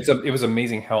 Yeah, it was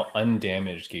amazing how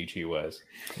undamaged Gaethje was.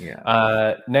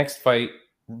 Yeah. Next fight,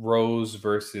 Rose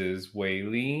versus Wei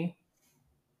Li.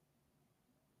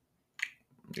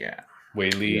 Yeah.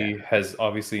 Wei Li has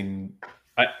obviously...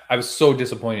 I was so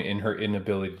disappointed in her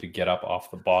inability to get up off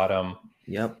the bottom.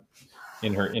 Yep.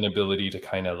 In her inability to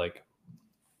kind of like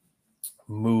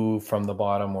move from the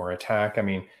bottom or attack. I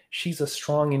mean, she's a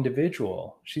strong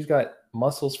individual. She's got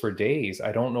muscles for days.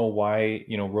 I don't know why,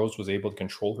 Rose was able to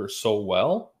control her so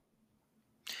well.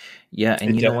 Yeah,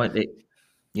 and you know what? It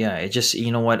just,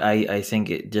 you know what? I think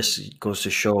it just goes to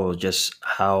show just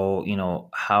how,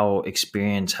 how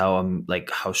experienced, how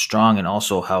strong, and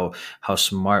also how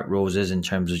smart Rose is in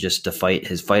terms of just her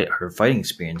fighting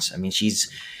experience. I mean,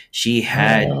 she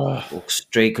had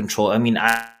straight control. I mean,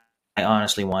 I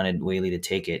honestly wanted Wei Li to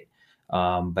take it.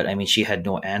 But I mean, she had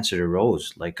no answer to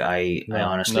Rose. Like I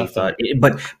honestly thought,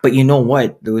 but you know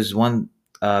what? There was one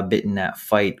bit in that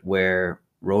fight where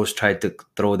Rose tried to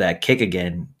throw that kick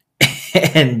again,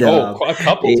 and a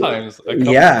couple times,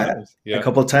 a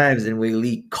couple times, and Wei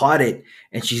Li caught it,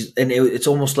 and it's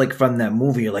almost like from that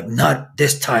movie. You're like, not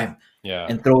this time,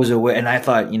 and throws it away. And I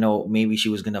thought, maybe she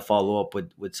was gonna follow up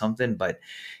with something, but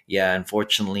yeah,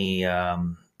 unfortunately,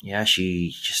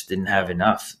 she just didn't have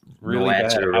enough. Really no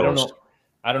answer bad. to Rose.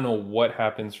 I don't know what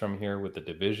happens from here with the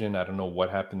division. I don't know what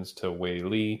happens to Wei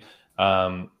Li.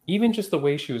 Even just the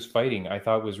way she was fighting, I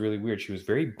thought was really weird. She was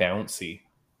very bouncy.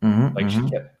 Like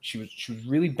she was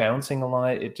really bouncing a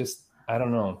lot. It just, I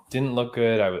don't know, didn't look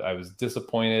good. I was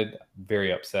disappointed,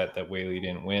 very upset that Wei Li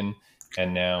didn't win.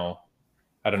 And now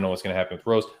I don't know what's going to happen with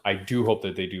Rose. I do hope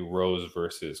that they do Rose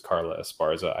versus Carla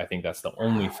Esparza. I think that's the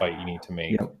only fight you need to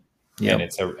make. Yep.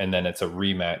 And then it's a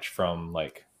rematch from,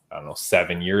 like, I don't know,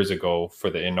 7 years ago for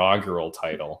the inaugural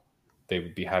title. They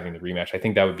would be having the rematch. I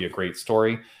think that would be a great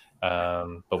story.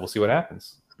 But we'll see what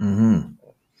happens.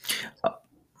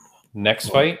 Next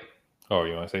fight. Oh,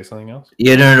 you want to say something else?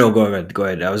 Yeah, no. Go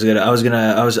ahead. I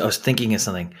was thinking of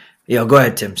something. Yeah, go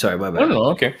ahead, Tim. Sorry, bye. No,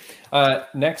 okay.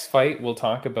 Next fight we'll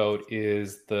talk about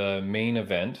is the main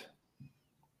event.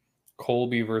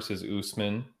 Colby versus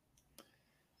Usman.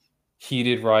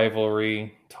 Heated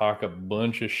rivalry. Talk a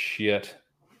bunch of shit.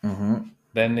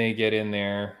 Then they get in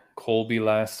there. Colby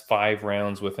lasts 5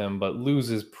 rounds with him, but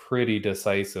loses pretty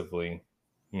decisively.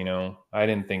 You know, I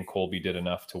didn't think Colby did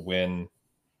enough to win.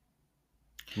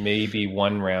 Maybe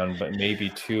 1 round, but maybe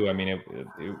 2. I mean,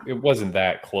 it wasn't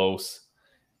that close.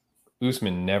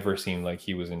 Usman never seemed like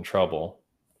he was in trouble.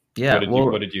 Yeah.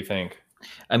 What did you think?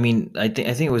 I mean, I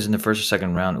think it was in the first or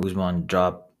second round, Usman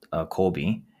dropped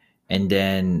Colby, and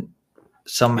then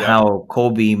somehow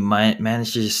Colby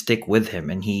managed to just stick with him,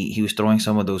 and he was throwing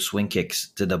some of those swing kicks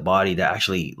to the body that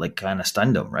actually like kind of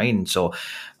stunned him, right? And so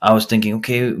I was thinking,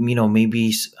 okay, you know,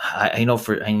 maybe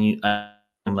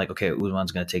I'm like, okay,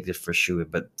 Usman's gonna take this for sure.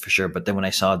 But then when I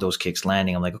saw those kicks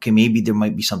landing, I'm like, okay, maybe there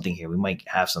might be something here. We might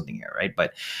have something here, right?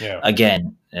 But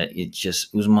again, it's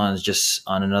just Usman's just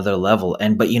on another level.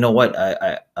 But you know what?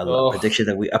 A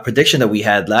prediction that we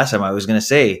had last time. I was gonna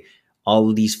say all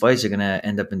of these fights are gonna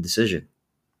end up in decision.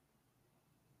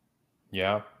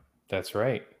 Yeah, that's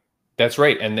right.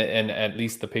 And at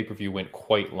least the pay-per-view went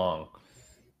quite long,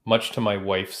 much to my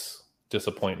wife's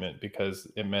disappointment, because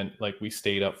it meant like we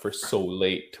stayed up for so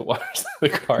late to watch the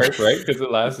card, right? Because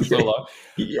it lasted so long.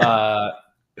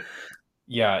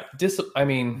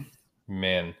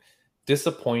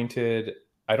 Disappointed.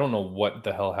 I don't know what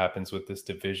the hell happens with this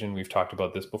division. We've talked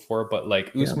about this before, but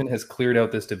like Usman has cleared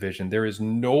out this division. There is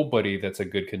nobody that's a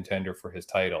good contender for his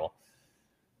title.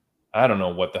 I don't know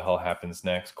what the hell happens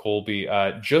next. Colby,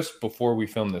 just before we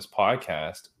film this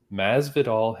podcast,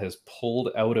 Masvidal has pulled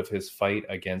out of his fight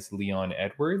against Leon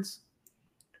Edwards.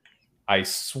 I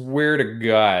swear to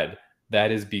God,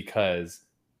 that is because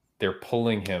they're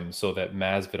pulling him so that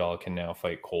Masvidal can now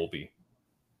fight Colby.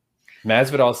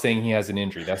 Masvidal saying he has an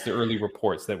injury. That's the early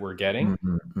reports that we're getting.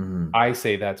 I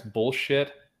say that's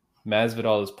bullshit.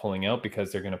 Masvidal is pulling out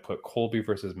because they're going to put Colby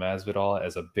versus Masvidal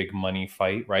as a big money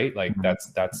fight, right? Like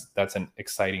that's an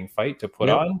exciting fight to put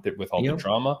on with all the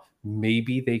drama.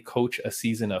 Maybe they coach a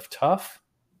season of Tough,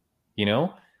 you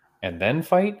know, and then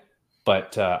fight.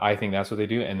 But I think that's what they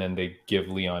do. And then they give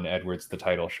Leon Edwards the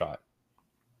title shot,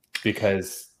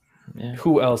 because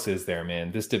who else is there,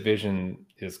 man? This division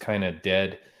is kind of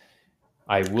dead.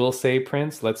 I will say,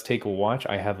 Prince, let's take a watch.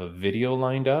 I have a video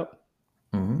lined up.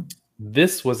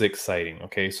 This was exciting.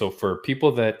 Okay, so for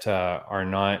people that are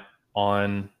not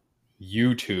on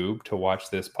YouTube to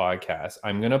watch this podcast,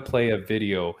 I'm going to play a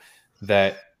video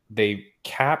that they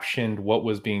captioned what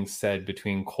was being said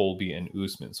between Colby and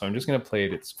Usman. So I'm just going to play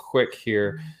it. It's quick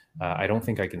here. I don't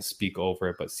think I can speak over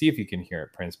it, but see if you can hear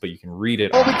it, Prince, but you can read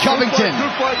it. Colby Covington.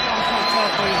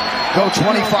 Go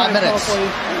 25 minutes.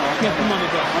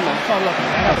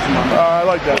 I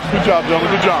like that. Good job, gentlemen.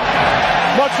 Good job.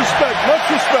 Much respect. Much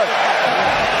respect.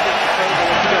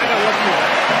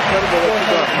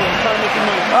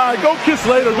 All right, go kiss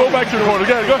later. Go back to your corner.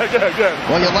 Go ahead.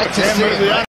 Well, you'd like to see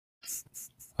it.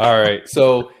 All right.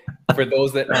 So for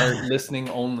those that are listening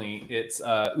only, it's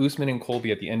Usman and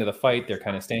Colby at the end of the fight. They're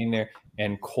kind of standing there,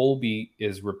 and Colby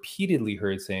is repeatedly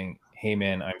heard saying, "Hey,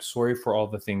 man, I'm sorry for all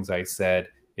the things I said.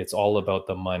 It's all about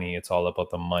the money. It's all about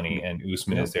the money." And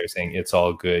Usman is there saying, "It's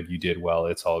all good. You did well.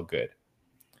 It's all good."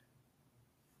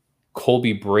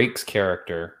 Colby breaks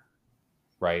character,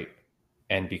 right?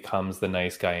 And becomes the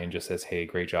nice guy and just says, "Hey,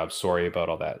 great job. Sorry about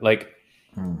all that." Like,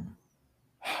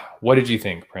 what did you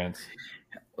think, Prince?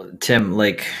 Tim,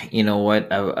 like, you know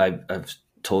what? I've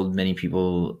told many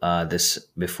people this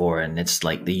before, and it's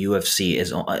like the UFC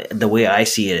is, the way I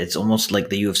see it, it's almost like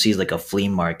the UFC is like a flea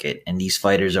market, and these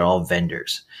fighters are all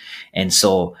vendors. And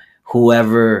so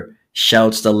whoever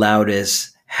shouts the loudest,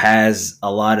 has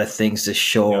a lot of things to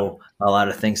show, a lot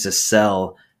of things to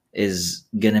sell, is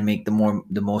gonna make the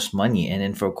most money. And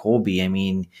then for Colby, I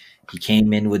mean, he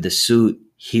came in with the suit.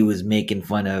 He was making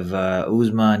fun of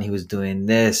Usman. He was doing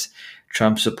this,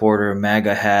 Trump supporter,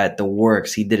 MAGA hat, the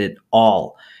works. He did it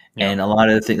all. Yeah. And a lot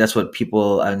of the things, that's what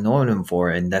people have known him for.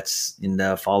 And that's in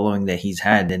the following that he's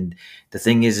had. And the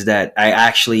thing is that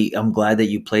I'm glad that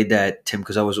you played that, Tim,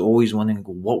 because I was always wondering,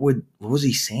 what was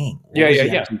he saying? What was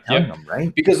he actually telling them,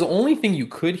 right? Because the only thing you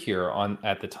could hear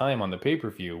at the time on the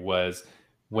pay-per-view was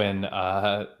when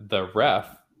the ref,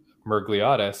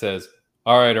 Murgliata, says,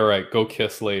 all right, go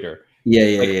kiss later.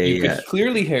 You could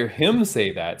clearly hear him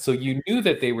say that, so you knew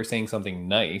that they were saying something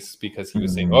nice because he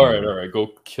was saying, "All right, go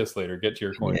kiss later, get to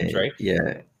your corners," right?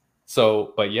 Yeah.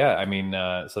 So, but yeah, I mean,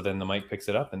 so then the mic picks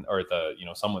it up,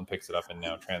 someone picks it up and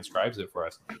now transcribes it for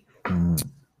us.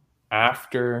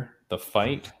 After the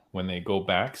fight, when they go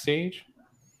backstage,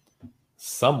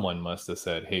 someone must have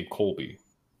said, "Hey, Colby,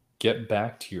 get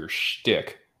back to your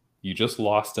shtick. You just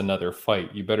lost another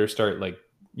fight. You better start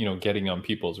getting on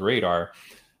people's radar."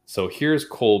 So here's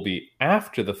Colby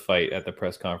after the fight at the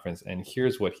press conference, and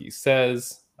here's what he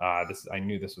says. I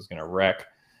knew this was going to wreck,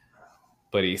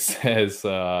 but he says,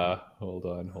 hold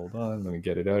on, let me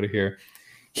get it out of here.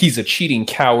 He's a cheating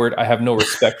coward. I have no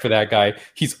respect for that guy.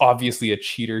 He's obviously a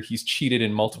cheater. He's cheated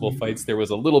in multiple fights. There was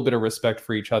a little bit of respect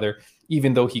for each other,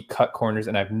 even though he cut corners,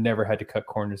 and I've never had to cut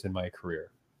corners in my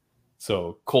career.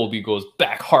 So Colby goes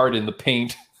back hard in the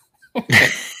paint.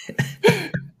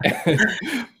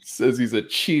 Says he's a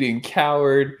cheating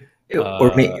coward.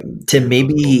 Or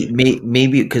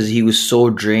maybe because he was so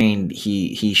drained,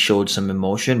 he showed some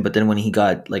emotion. But then when he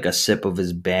got like a sip of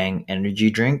his Bang energy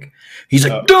drink, he's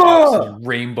like, "Duh!"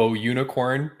 Rainbow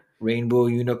unicorn.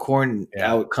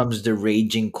 Out comes the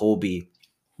raging Colby.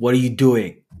 What are you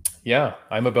doing? Yeah,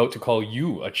 I'm about to call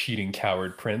you a cheating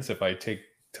coward, Prince, if I take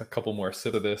a couple more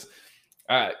sips of this.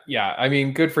 Yeah, I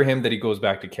mean, good for him that he goes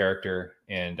back to character,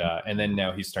 and then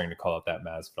now he's starting to call out that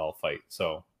Masvidal fight.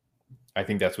 So I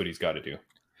think that's what he's got to do.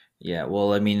 Yeah,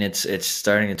 well, I mean, it's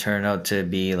starting to turn out to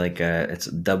be like it's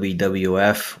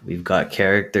WWF. We've got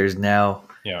characters now.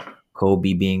 Yeah,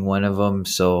 Kobe being one of them.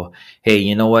 So hey,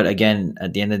 you know what? Again,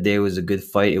 at the end of the day, it was a good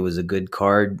fight. It was a good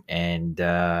card, and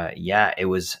it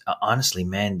was honestly,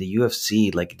 man, the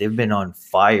UFC, like, they've been on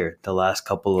fire the last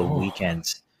couple of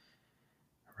weekends.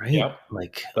 Right? Yep.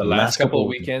 Like the last couple of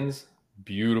weekends,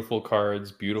 beautiful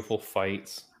cards, beautiful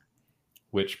fights.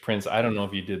 Which, Prince, I don't know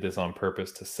if you did this on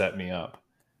purpose to set me up,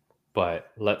 but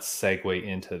let's segue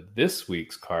into this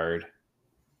week's card,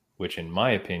 which in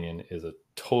my opinion is a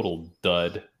total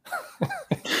dud.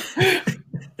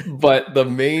 But the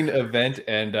main event,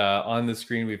 and on the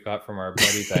screen we've got from our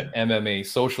buddies at MMA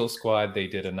Social Squad, they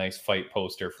did a nice fight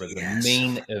poster for the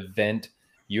main event,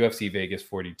 UFC Vegas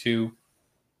 42.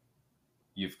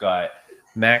 You've got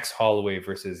Max Holloway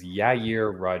versus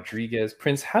Yair Rodriguez.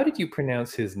 Prince, how did you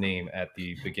pronounce his name at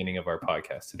the beginning of our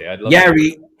podcast today? I'd love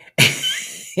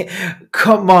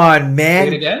Come on, man.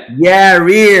 Say it again?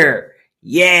 Yair.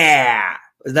 Yeah.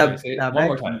 Is that one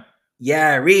more time?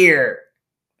 Yair.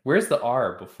 Where's the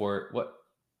R before what?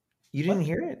 You didn't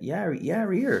hear it? Yair.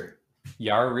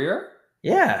 Yair?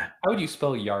 Yeah. How would you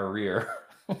spell Yair?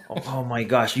 Oh my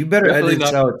gosh. You better edit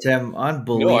this out, Tim.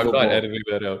 Unbelievable. No, I'm not editing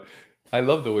that out. I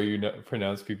love the way you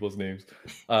pronounce people's names.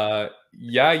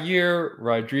 Yair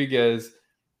Rodriguez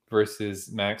versus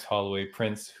Max Holloway.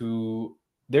 Prince, when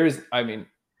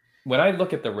I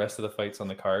look at the rest of the fights on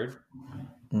the card,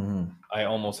 I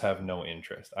almost have no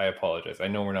interest. I apologize. I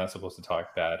know we're not supposed to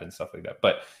talk bad and stuff like that,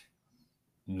 but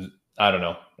I don't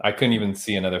know. I couldn't even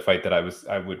see another fight that I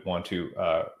would want to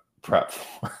prep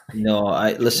for. No,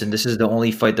 listen, this is the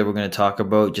only fight that we're going to talk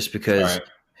about just because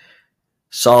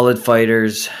solid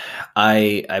fighters.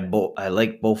 I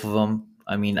like both of them.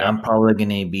 I mean, I'm probably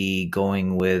going to be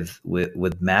going with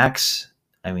Max.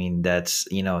 I mean, that's,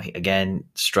 again,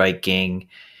 striking.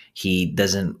 He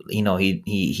doesn't,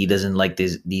 he doesn't like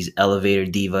these elevator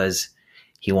divas.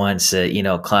 He wants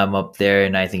to, climb up there,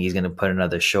 and I think he's going to put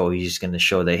another show. He's just going to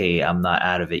show that, hey, I'm not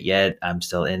out of it yet. I'm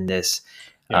still in this.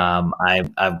 Yeah.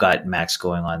 I've got Max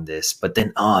going on this. But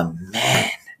then, oh man,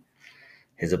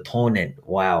 his opponent.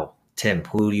 Wow. Tim,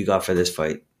 who do you got for this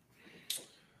fight?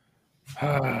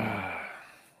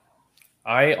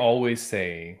 I always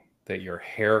say that your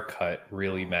haircut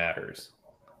really matters.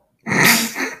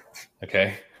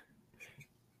 Okay?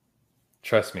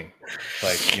 Trust me.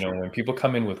 Like, when people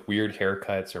come in with weird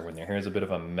haircuts or when their hair is a bit of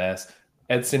a mess,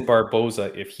 Edson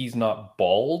Barboza, if he's not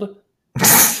bald,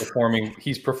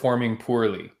 he's performing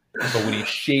poorly. But when he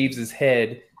shaves his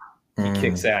head, he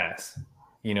kicks ass.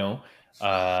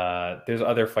 There's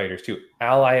other fighters too.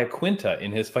 Al Iaquinta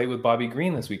in his fight with Bobby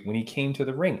Green this week, when he came to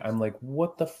the ring, I'm like,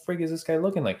 what the frig is this guy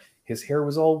looking like? His hair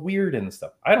was all weird and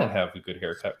stuff. I don't have a good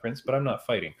haircut, Prince, but I'm not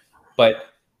fighting. But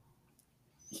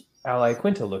Ally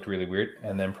Quinta looked really weird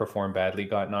and then performed badly,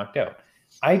 got knocked out.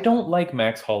 I don't like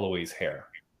Max Holloway's hair.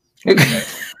 Okay?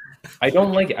 I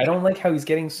don't like how he's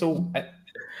getting so.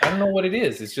 I don't know what it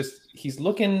is. It's just he's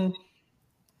looking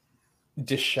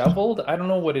disheveled. I don't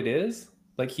know what it is.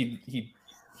 Like he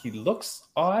looks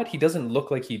odd. He doesn't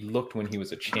look like he looked when he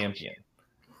was a champion.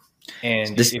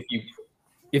 And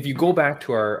if you go back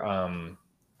to our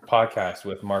podcast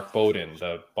with Mark Bowden,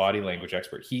 the body language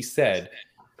expert, he said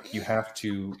you have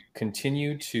to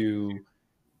continue to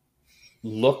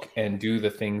look and do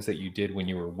the things that you did when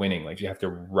you were winning. Like you have to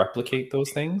replicate those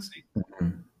things.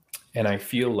 Mhm. And I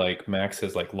feel like Max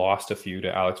has like lost a few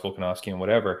to Alex Volkanovski and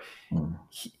whatever.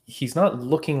 He's not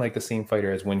looking like the same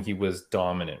fighter as when he was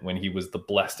dominant, when he was the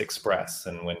Blessed Express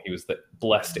and when he was the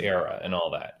Blessed Era and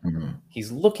all that. Mhm.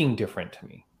 He's looking different to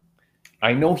me.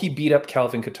 I know he beat up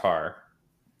Calvin Kattar,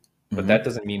 but that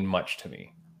doesn't mean much to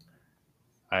me.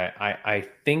 I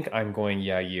think I'm going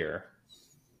Yair.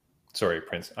 Sorry,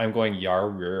 Prince. I'm going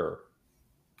Yair.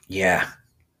 Yeah.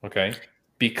 Okay?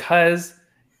 Because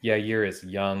Yair is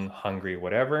young, hungry,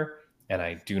 whatever, and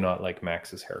I do not like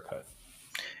Max's haircut.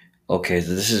 Okay,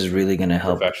 so this is really going to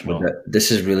help. Professional.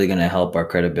 This is really going to help our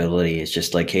credibility. It's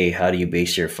just like, hey, how do you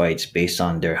base your fights based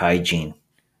on their hygiene?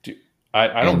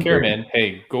 I don't care, man.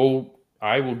 Hey, go.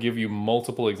 I will give you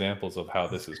multiple examples of how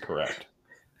this is correct.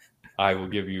 I will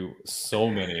give you so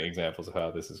many examples of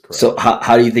how this is correct. So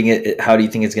how do you think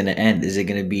it's going to end? Is it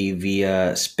going to be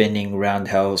via spinning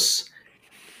roundhouse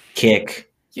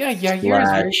kick?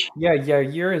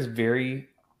 Yair is very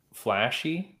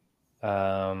flashy.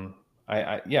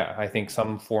 I think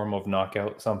some form of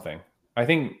knockout, something. I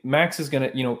think Max is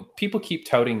gonna. People keep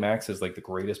touting Max as like the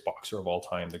greatest boxer of all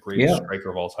time, the greatest striker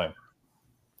of all time.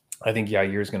 I think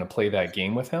Yair is going to play that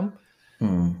game with him.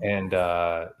 And,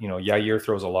 Yair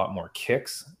throws a lot more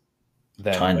kicks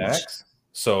than Max.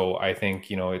 So I think,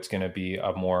 it's going to be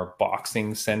a more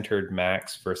boxing-centered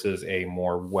Max versus a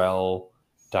more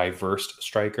diverse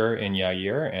striker in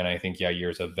Yair. And I think Yair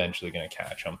is eventually going to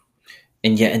catch him.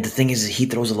 And the thing is, he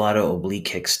throws a lot of oblique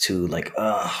kicks too. Like,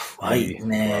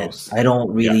 gross. I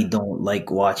don't like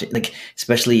watching. Like,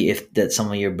 especially if that's some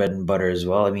of your bread and butter as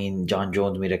well. I mean, John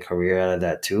Jones made a career out of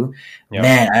that too. Yeah.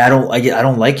 Man, I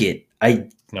don't like it.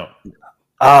 No.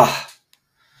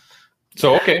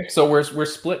 So okay, so we're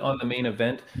split on the main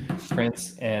event,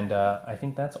 Prince, and I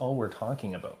think that's all we're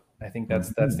talking about. I think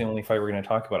that's the only fight we're going to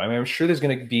talk about. I mean, I'm sure there's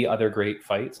going to be other great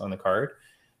fights on the card,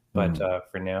 but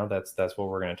for now, that's what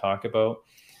we're going to talk about.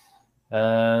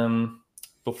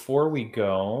 Before we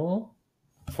go,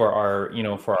 for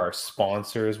our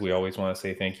sponsors, we always want to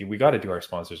say thank you. We got to do our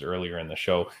sponsors earlier in the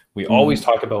show. We always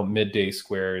talk about Midday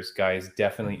Squares, guys.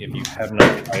 Definitely, if you have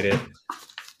not tried it.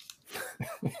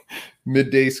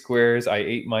 Midday Squares. I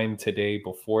ate mine today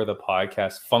before the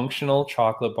podcast. Functional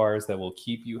chocolate bars that will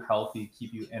keep you healthy,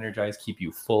 keep you energized, keep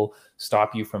you full,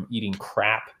 stop you from eating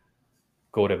crap.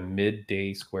 Go to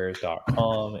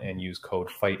middaysquares.com and use code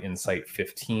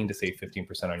FIGHTINSIGHT15 to save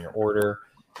 15% on your order.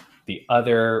 The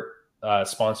other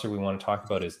sponsor we want to talk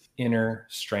about is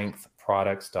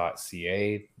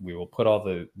innerstrengthproducts.ca. We will put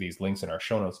all these links in our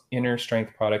show notes.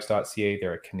 Innerstrengthproducts.ca.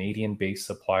 They're a Canadian-based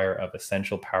supplier of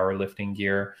essential powerlifting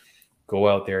gear. Go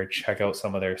out there, check out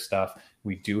some of their stuff.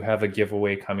 We do have a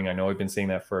giveaway coming. I know I've been saying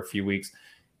that for a few weeks.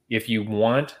 If you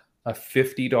want a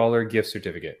 $50 gift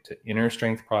certificate to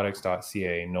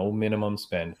innerstrengthproducts.ca, no minimum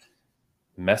spend,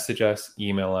 message us,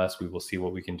 email us. We will see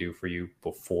what we can do for you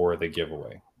before the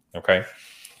giveaway. Okay.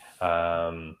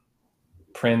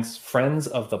 Prince, friends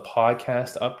of the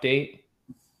podcast update,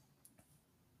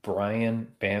 Brian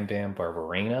Bam Bam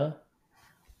Barberena.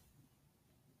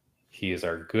 He is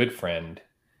our good friend.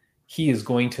 He is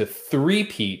going to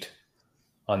three-peat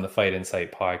on the Fight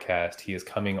Insight podcast. He is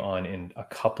coming on in a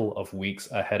couple of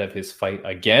weeks ahead of his fight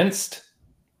against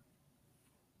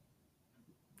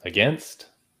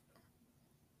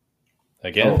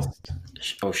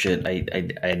Oh shit! I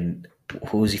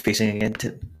who is he facing again?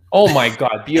 Oh my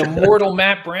God, the immortal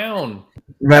Matt Brown.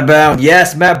 Matt Brown,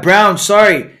 yes, Matt Brown.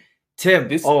 Sorry, Tim.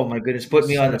 Oh my goodness, put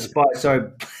me on the spot. Sorry.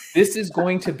 This is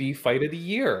going to be fight of the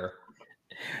year.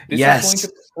 This is going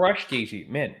to crush Gaethje.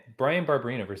 Man, Brian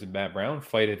Barberena versus Matt Brown,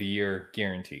 fight of the year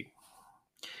guaranteed.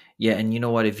 Yeah, and you know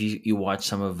what? If you watch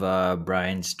some of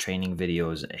Brian's training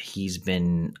videos, he's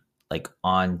been like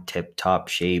on tip-top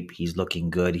shape. He's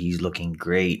looking good. He's looking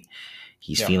great.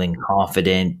 He's feeling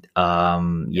confident.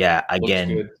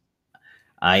 Again,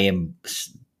 I am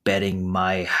betting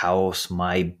my house,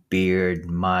 my beard,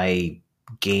 my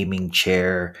gaming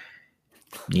chair.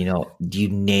 You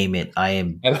name it. I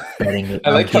am betting it.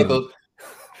 I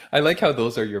like how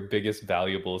those are your biggest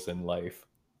valuables in life.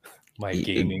 My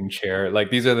gaming chair. Like,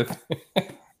 these are the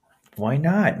Why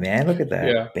not, man? Look at that.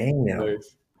 Yeah. Bang.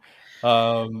 Nice.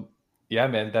 Yeah,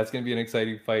 man, that's gonna be an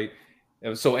exciting fight.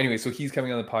 So anyway, so he's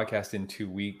coming on the podcast in 2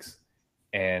 weeks,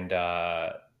 and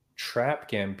Trap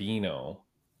Gambino,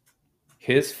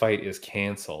 his fight is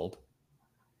canceled.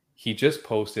 He just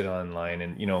posted online,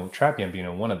 and Trap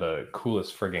Gambino, one of the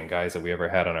coolest friggin' guys that we ever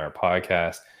had on our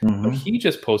podcast. But he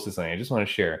just posted something I just want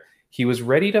to share. He was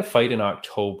ready to fight in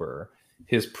October.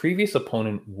 His previous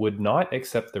opponent would not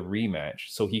accept the rematch,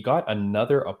 so he got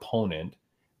another opponent.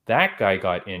 That guy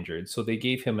got injured, so they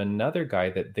gave him another guy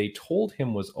that they told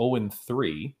him was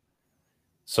 0-3.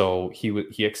 So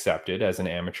he accepted as an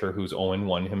amateur who's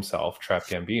 0-1 himself, Trap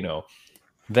Gambino.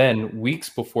 Then weeks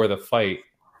before the fight,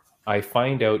 I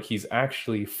find out he's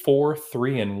actually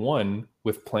 4-3-1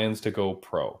 with plans to go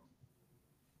pro.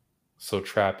 So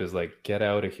Trap is like, get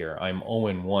out of here. I'm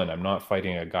 0-1. I'm not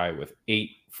fighting a guy with 8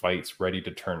 fights ready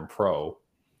to turn pro.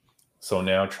 So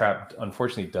now Trap,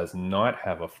 unfortunately, does not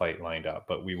have a fight lined up,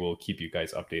 but we will keep you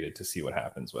guys updated to see what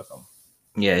happens with him.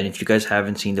 Yeah, and if you guys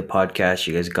haven't seen the podcast,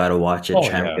 you guys got to watch it.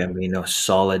 Trap Gambino,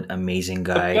 solid, amazing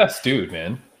guy. The best dude,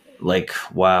 man. Like,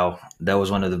 wow, that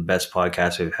was one of the best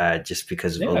podcasts we've had just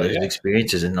because of all his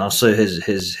experiences. And also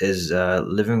his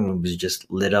living room was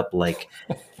just lit up like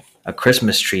a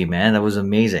Christmas tree, man. That was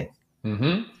amazing.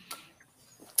 Mm-hmm.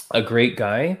 A great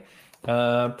guy.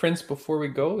 Prince, before we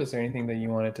go, is there anything that you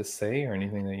wanted to say or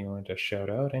anything that you wanted to shout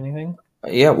out? Anything?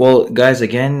 Yeah, well, guys,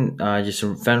 again, just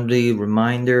a friendly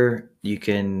reminder, you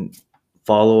can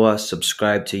follow us,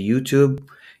 subscribe to YouTube.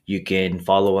 You can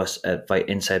follow us at Fight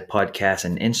Insight Podcast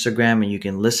and Instagram, and you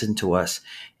can listen to us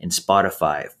in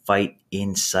Spotify, Fight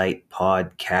Insight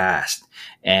Podcast.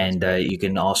 And you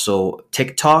can also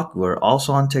TikTok. We're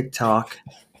also on TikTok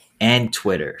and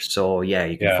Twitter. So, yeah,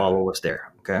 you can follow us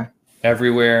there. Okay.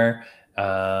 Everywhere.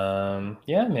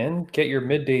 Yeah, man, get your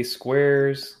midday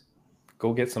squares.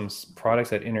 Go get some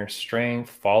products at Inner Strength.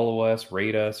 Follow us,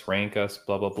 rate us, rank us,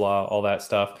 blah, blah, blah, all that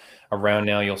stuff. Around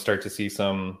now, you'll start to see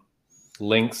some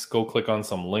links. Go click on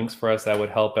some links for us. That would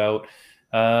help out.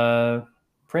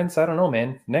 Prince, I don't know,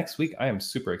 man. Next week, I am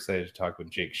super excited to talk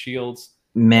with Jake Shields.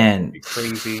 Man,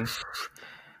 crazy.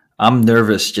 I'm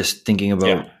nervous just thinking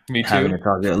about me too. Having to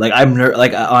talk to. Like, I'm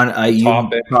like on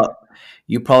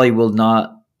you probably will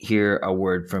not hear a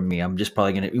word from me. I'm just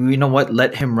probably gonna. You know what?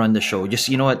 Let him run the show.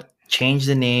 Just change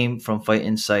the name from Fight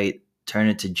Insight, turn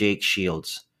it to Jake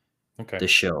Shields. Okay. The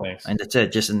show. Nice. And that's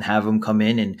it. Just have him come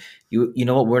in, and you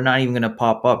know what? We're not even gonna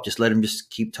pop up. Just let him just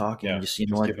keep talking. Yeah. Just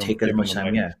take as much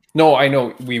time. Yeah. No, I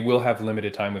know we will have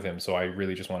limited time with him, so I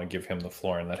really just want to give him the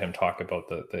floor and let him talk about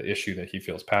the issue that he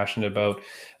feels passionate about.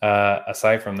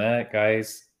 Aside from that,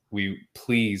 guys,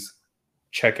 please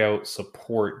check out,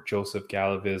 support Joseph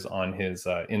Galaviz on his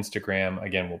Instagram.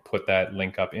 Again, we'll put that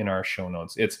link up in our show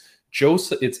notes. It's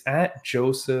at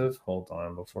Joseph. Hold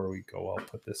on, before we go, I'll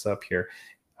put this up here.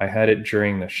 I had it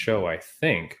during the show, I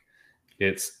think.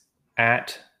 It's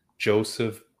at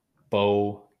Joseph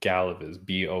Bo Galaviz,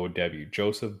 B-O-W,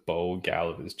 Joseph Bo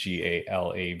Galaviz,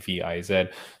 G-A-L-A-V-I-Z.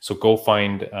 So go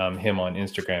find him on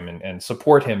Instagram and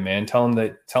support him, man. Tell him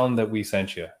that we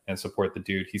sent you and support the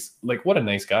dude. He's like, what a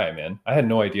nice guy, man. I had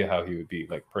no idea how he would be,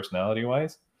 like, personality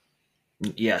wise.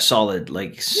 Yeah, solid,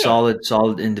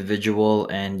 solid individual.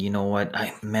 And you know what?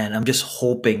 I'm just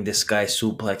hoping this guy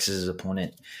suplexes his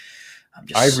opponent.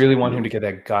 I really want him to get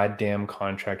that goddamn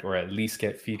contract, or at least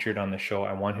get featured on the show.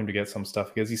 I want him to get some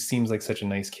stuff because he seems like such a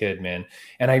nice kid, man.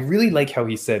 And I really like how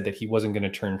he said that he wasn't going to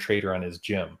turn traitor on his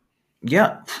gym.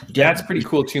 Yeah. That's pretty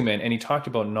cool too, man. And he talked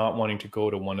about not wanting to go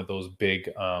to one of those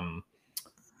big,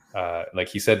 like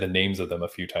he said the names of them a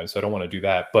few times, so I don't want to do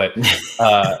that. But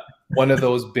one of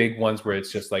those big ones where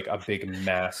it's just like a big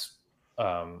mass,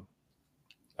 I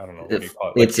don't know, what do you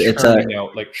call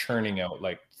it? Like churning out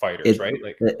like fighters, right?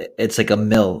 Like it's like a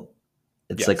mill.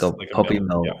 It's like a puppy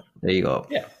mill. Yeah. There you go.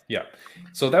 Yeah.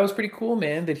 So that was pretty cool,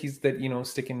 man. That he's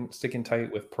sticking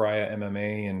tight with Pariah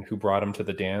MMA and who brought him to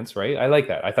the dance, right? I like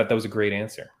that. I thought that was a great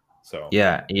answer. So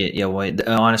yeah. Well,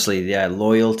 honestly,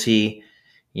 loyalty.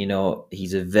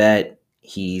 He's a vet.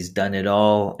 He's done it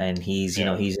all, and he's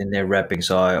he's in there repping.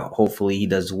 So hopefully he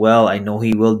does well. I know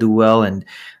he will do well, and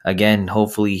again,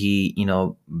 hopefully he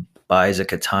buys a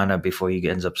katana before he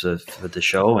ends up with the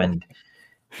show and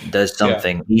does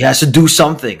something. Yeah. He has to do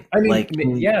something. I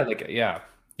mean,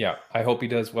 yeah. I hope he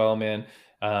does well, man.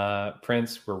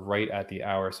 Prince, we're right at the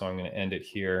hour, so I'm going to end it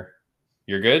here.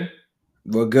 You're good?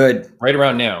 We're good. Right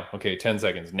around now. Okay, 10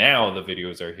 seconds. Now the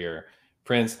videos are here.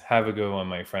 Prince, have a good one,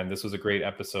 my friend. This was a great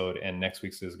episode, and next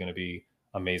week's is going to be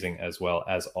amazing as well,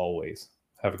 as always.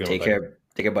 Have a good one. Take care.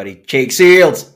 Take care, buddy. Jake Shields.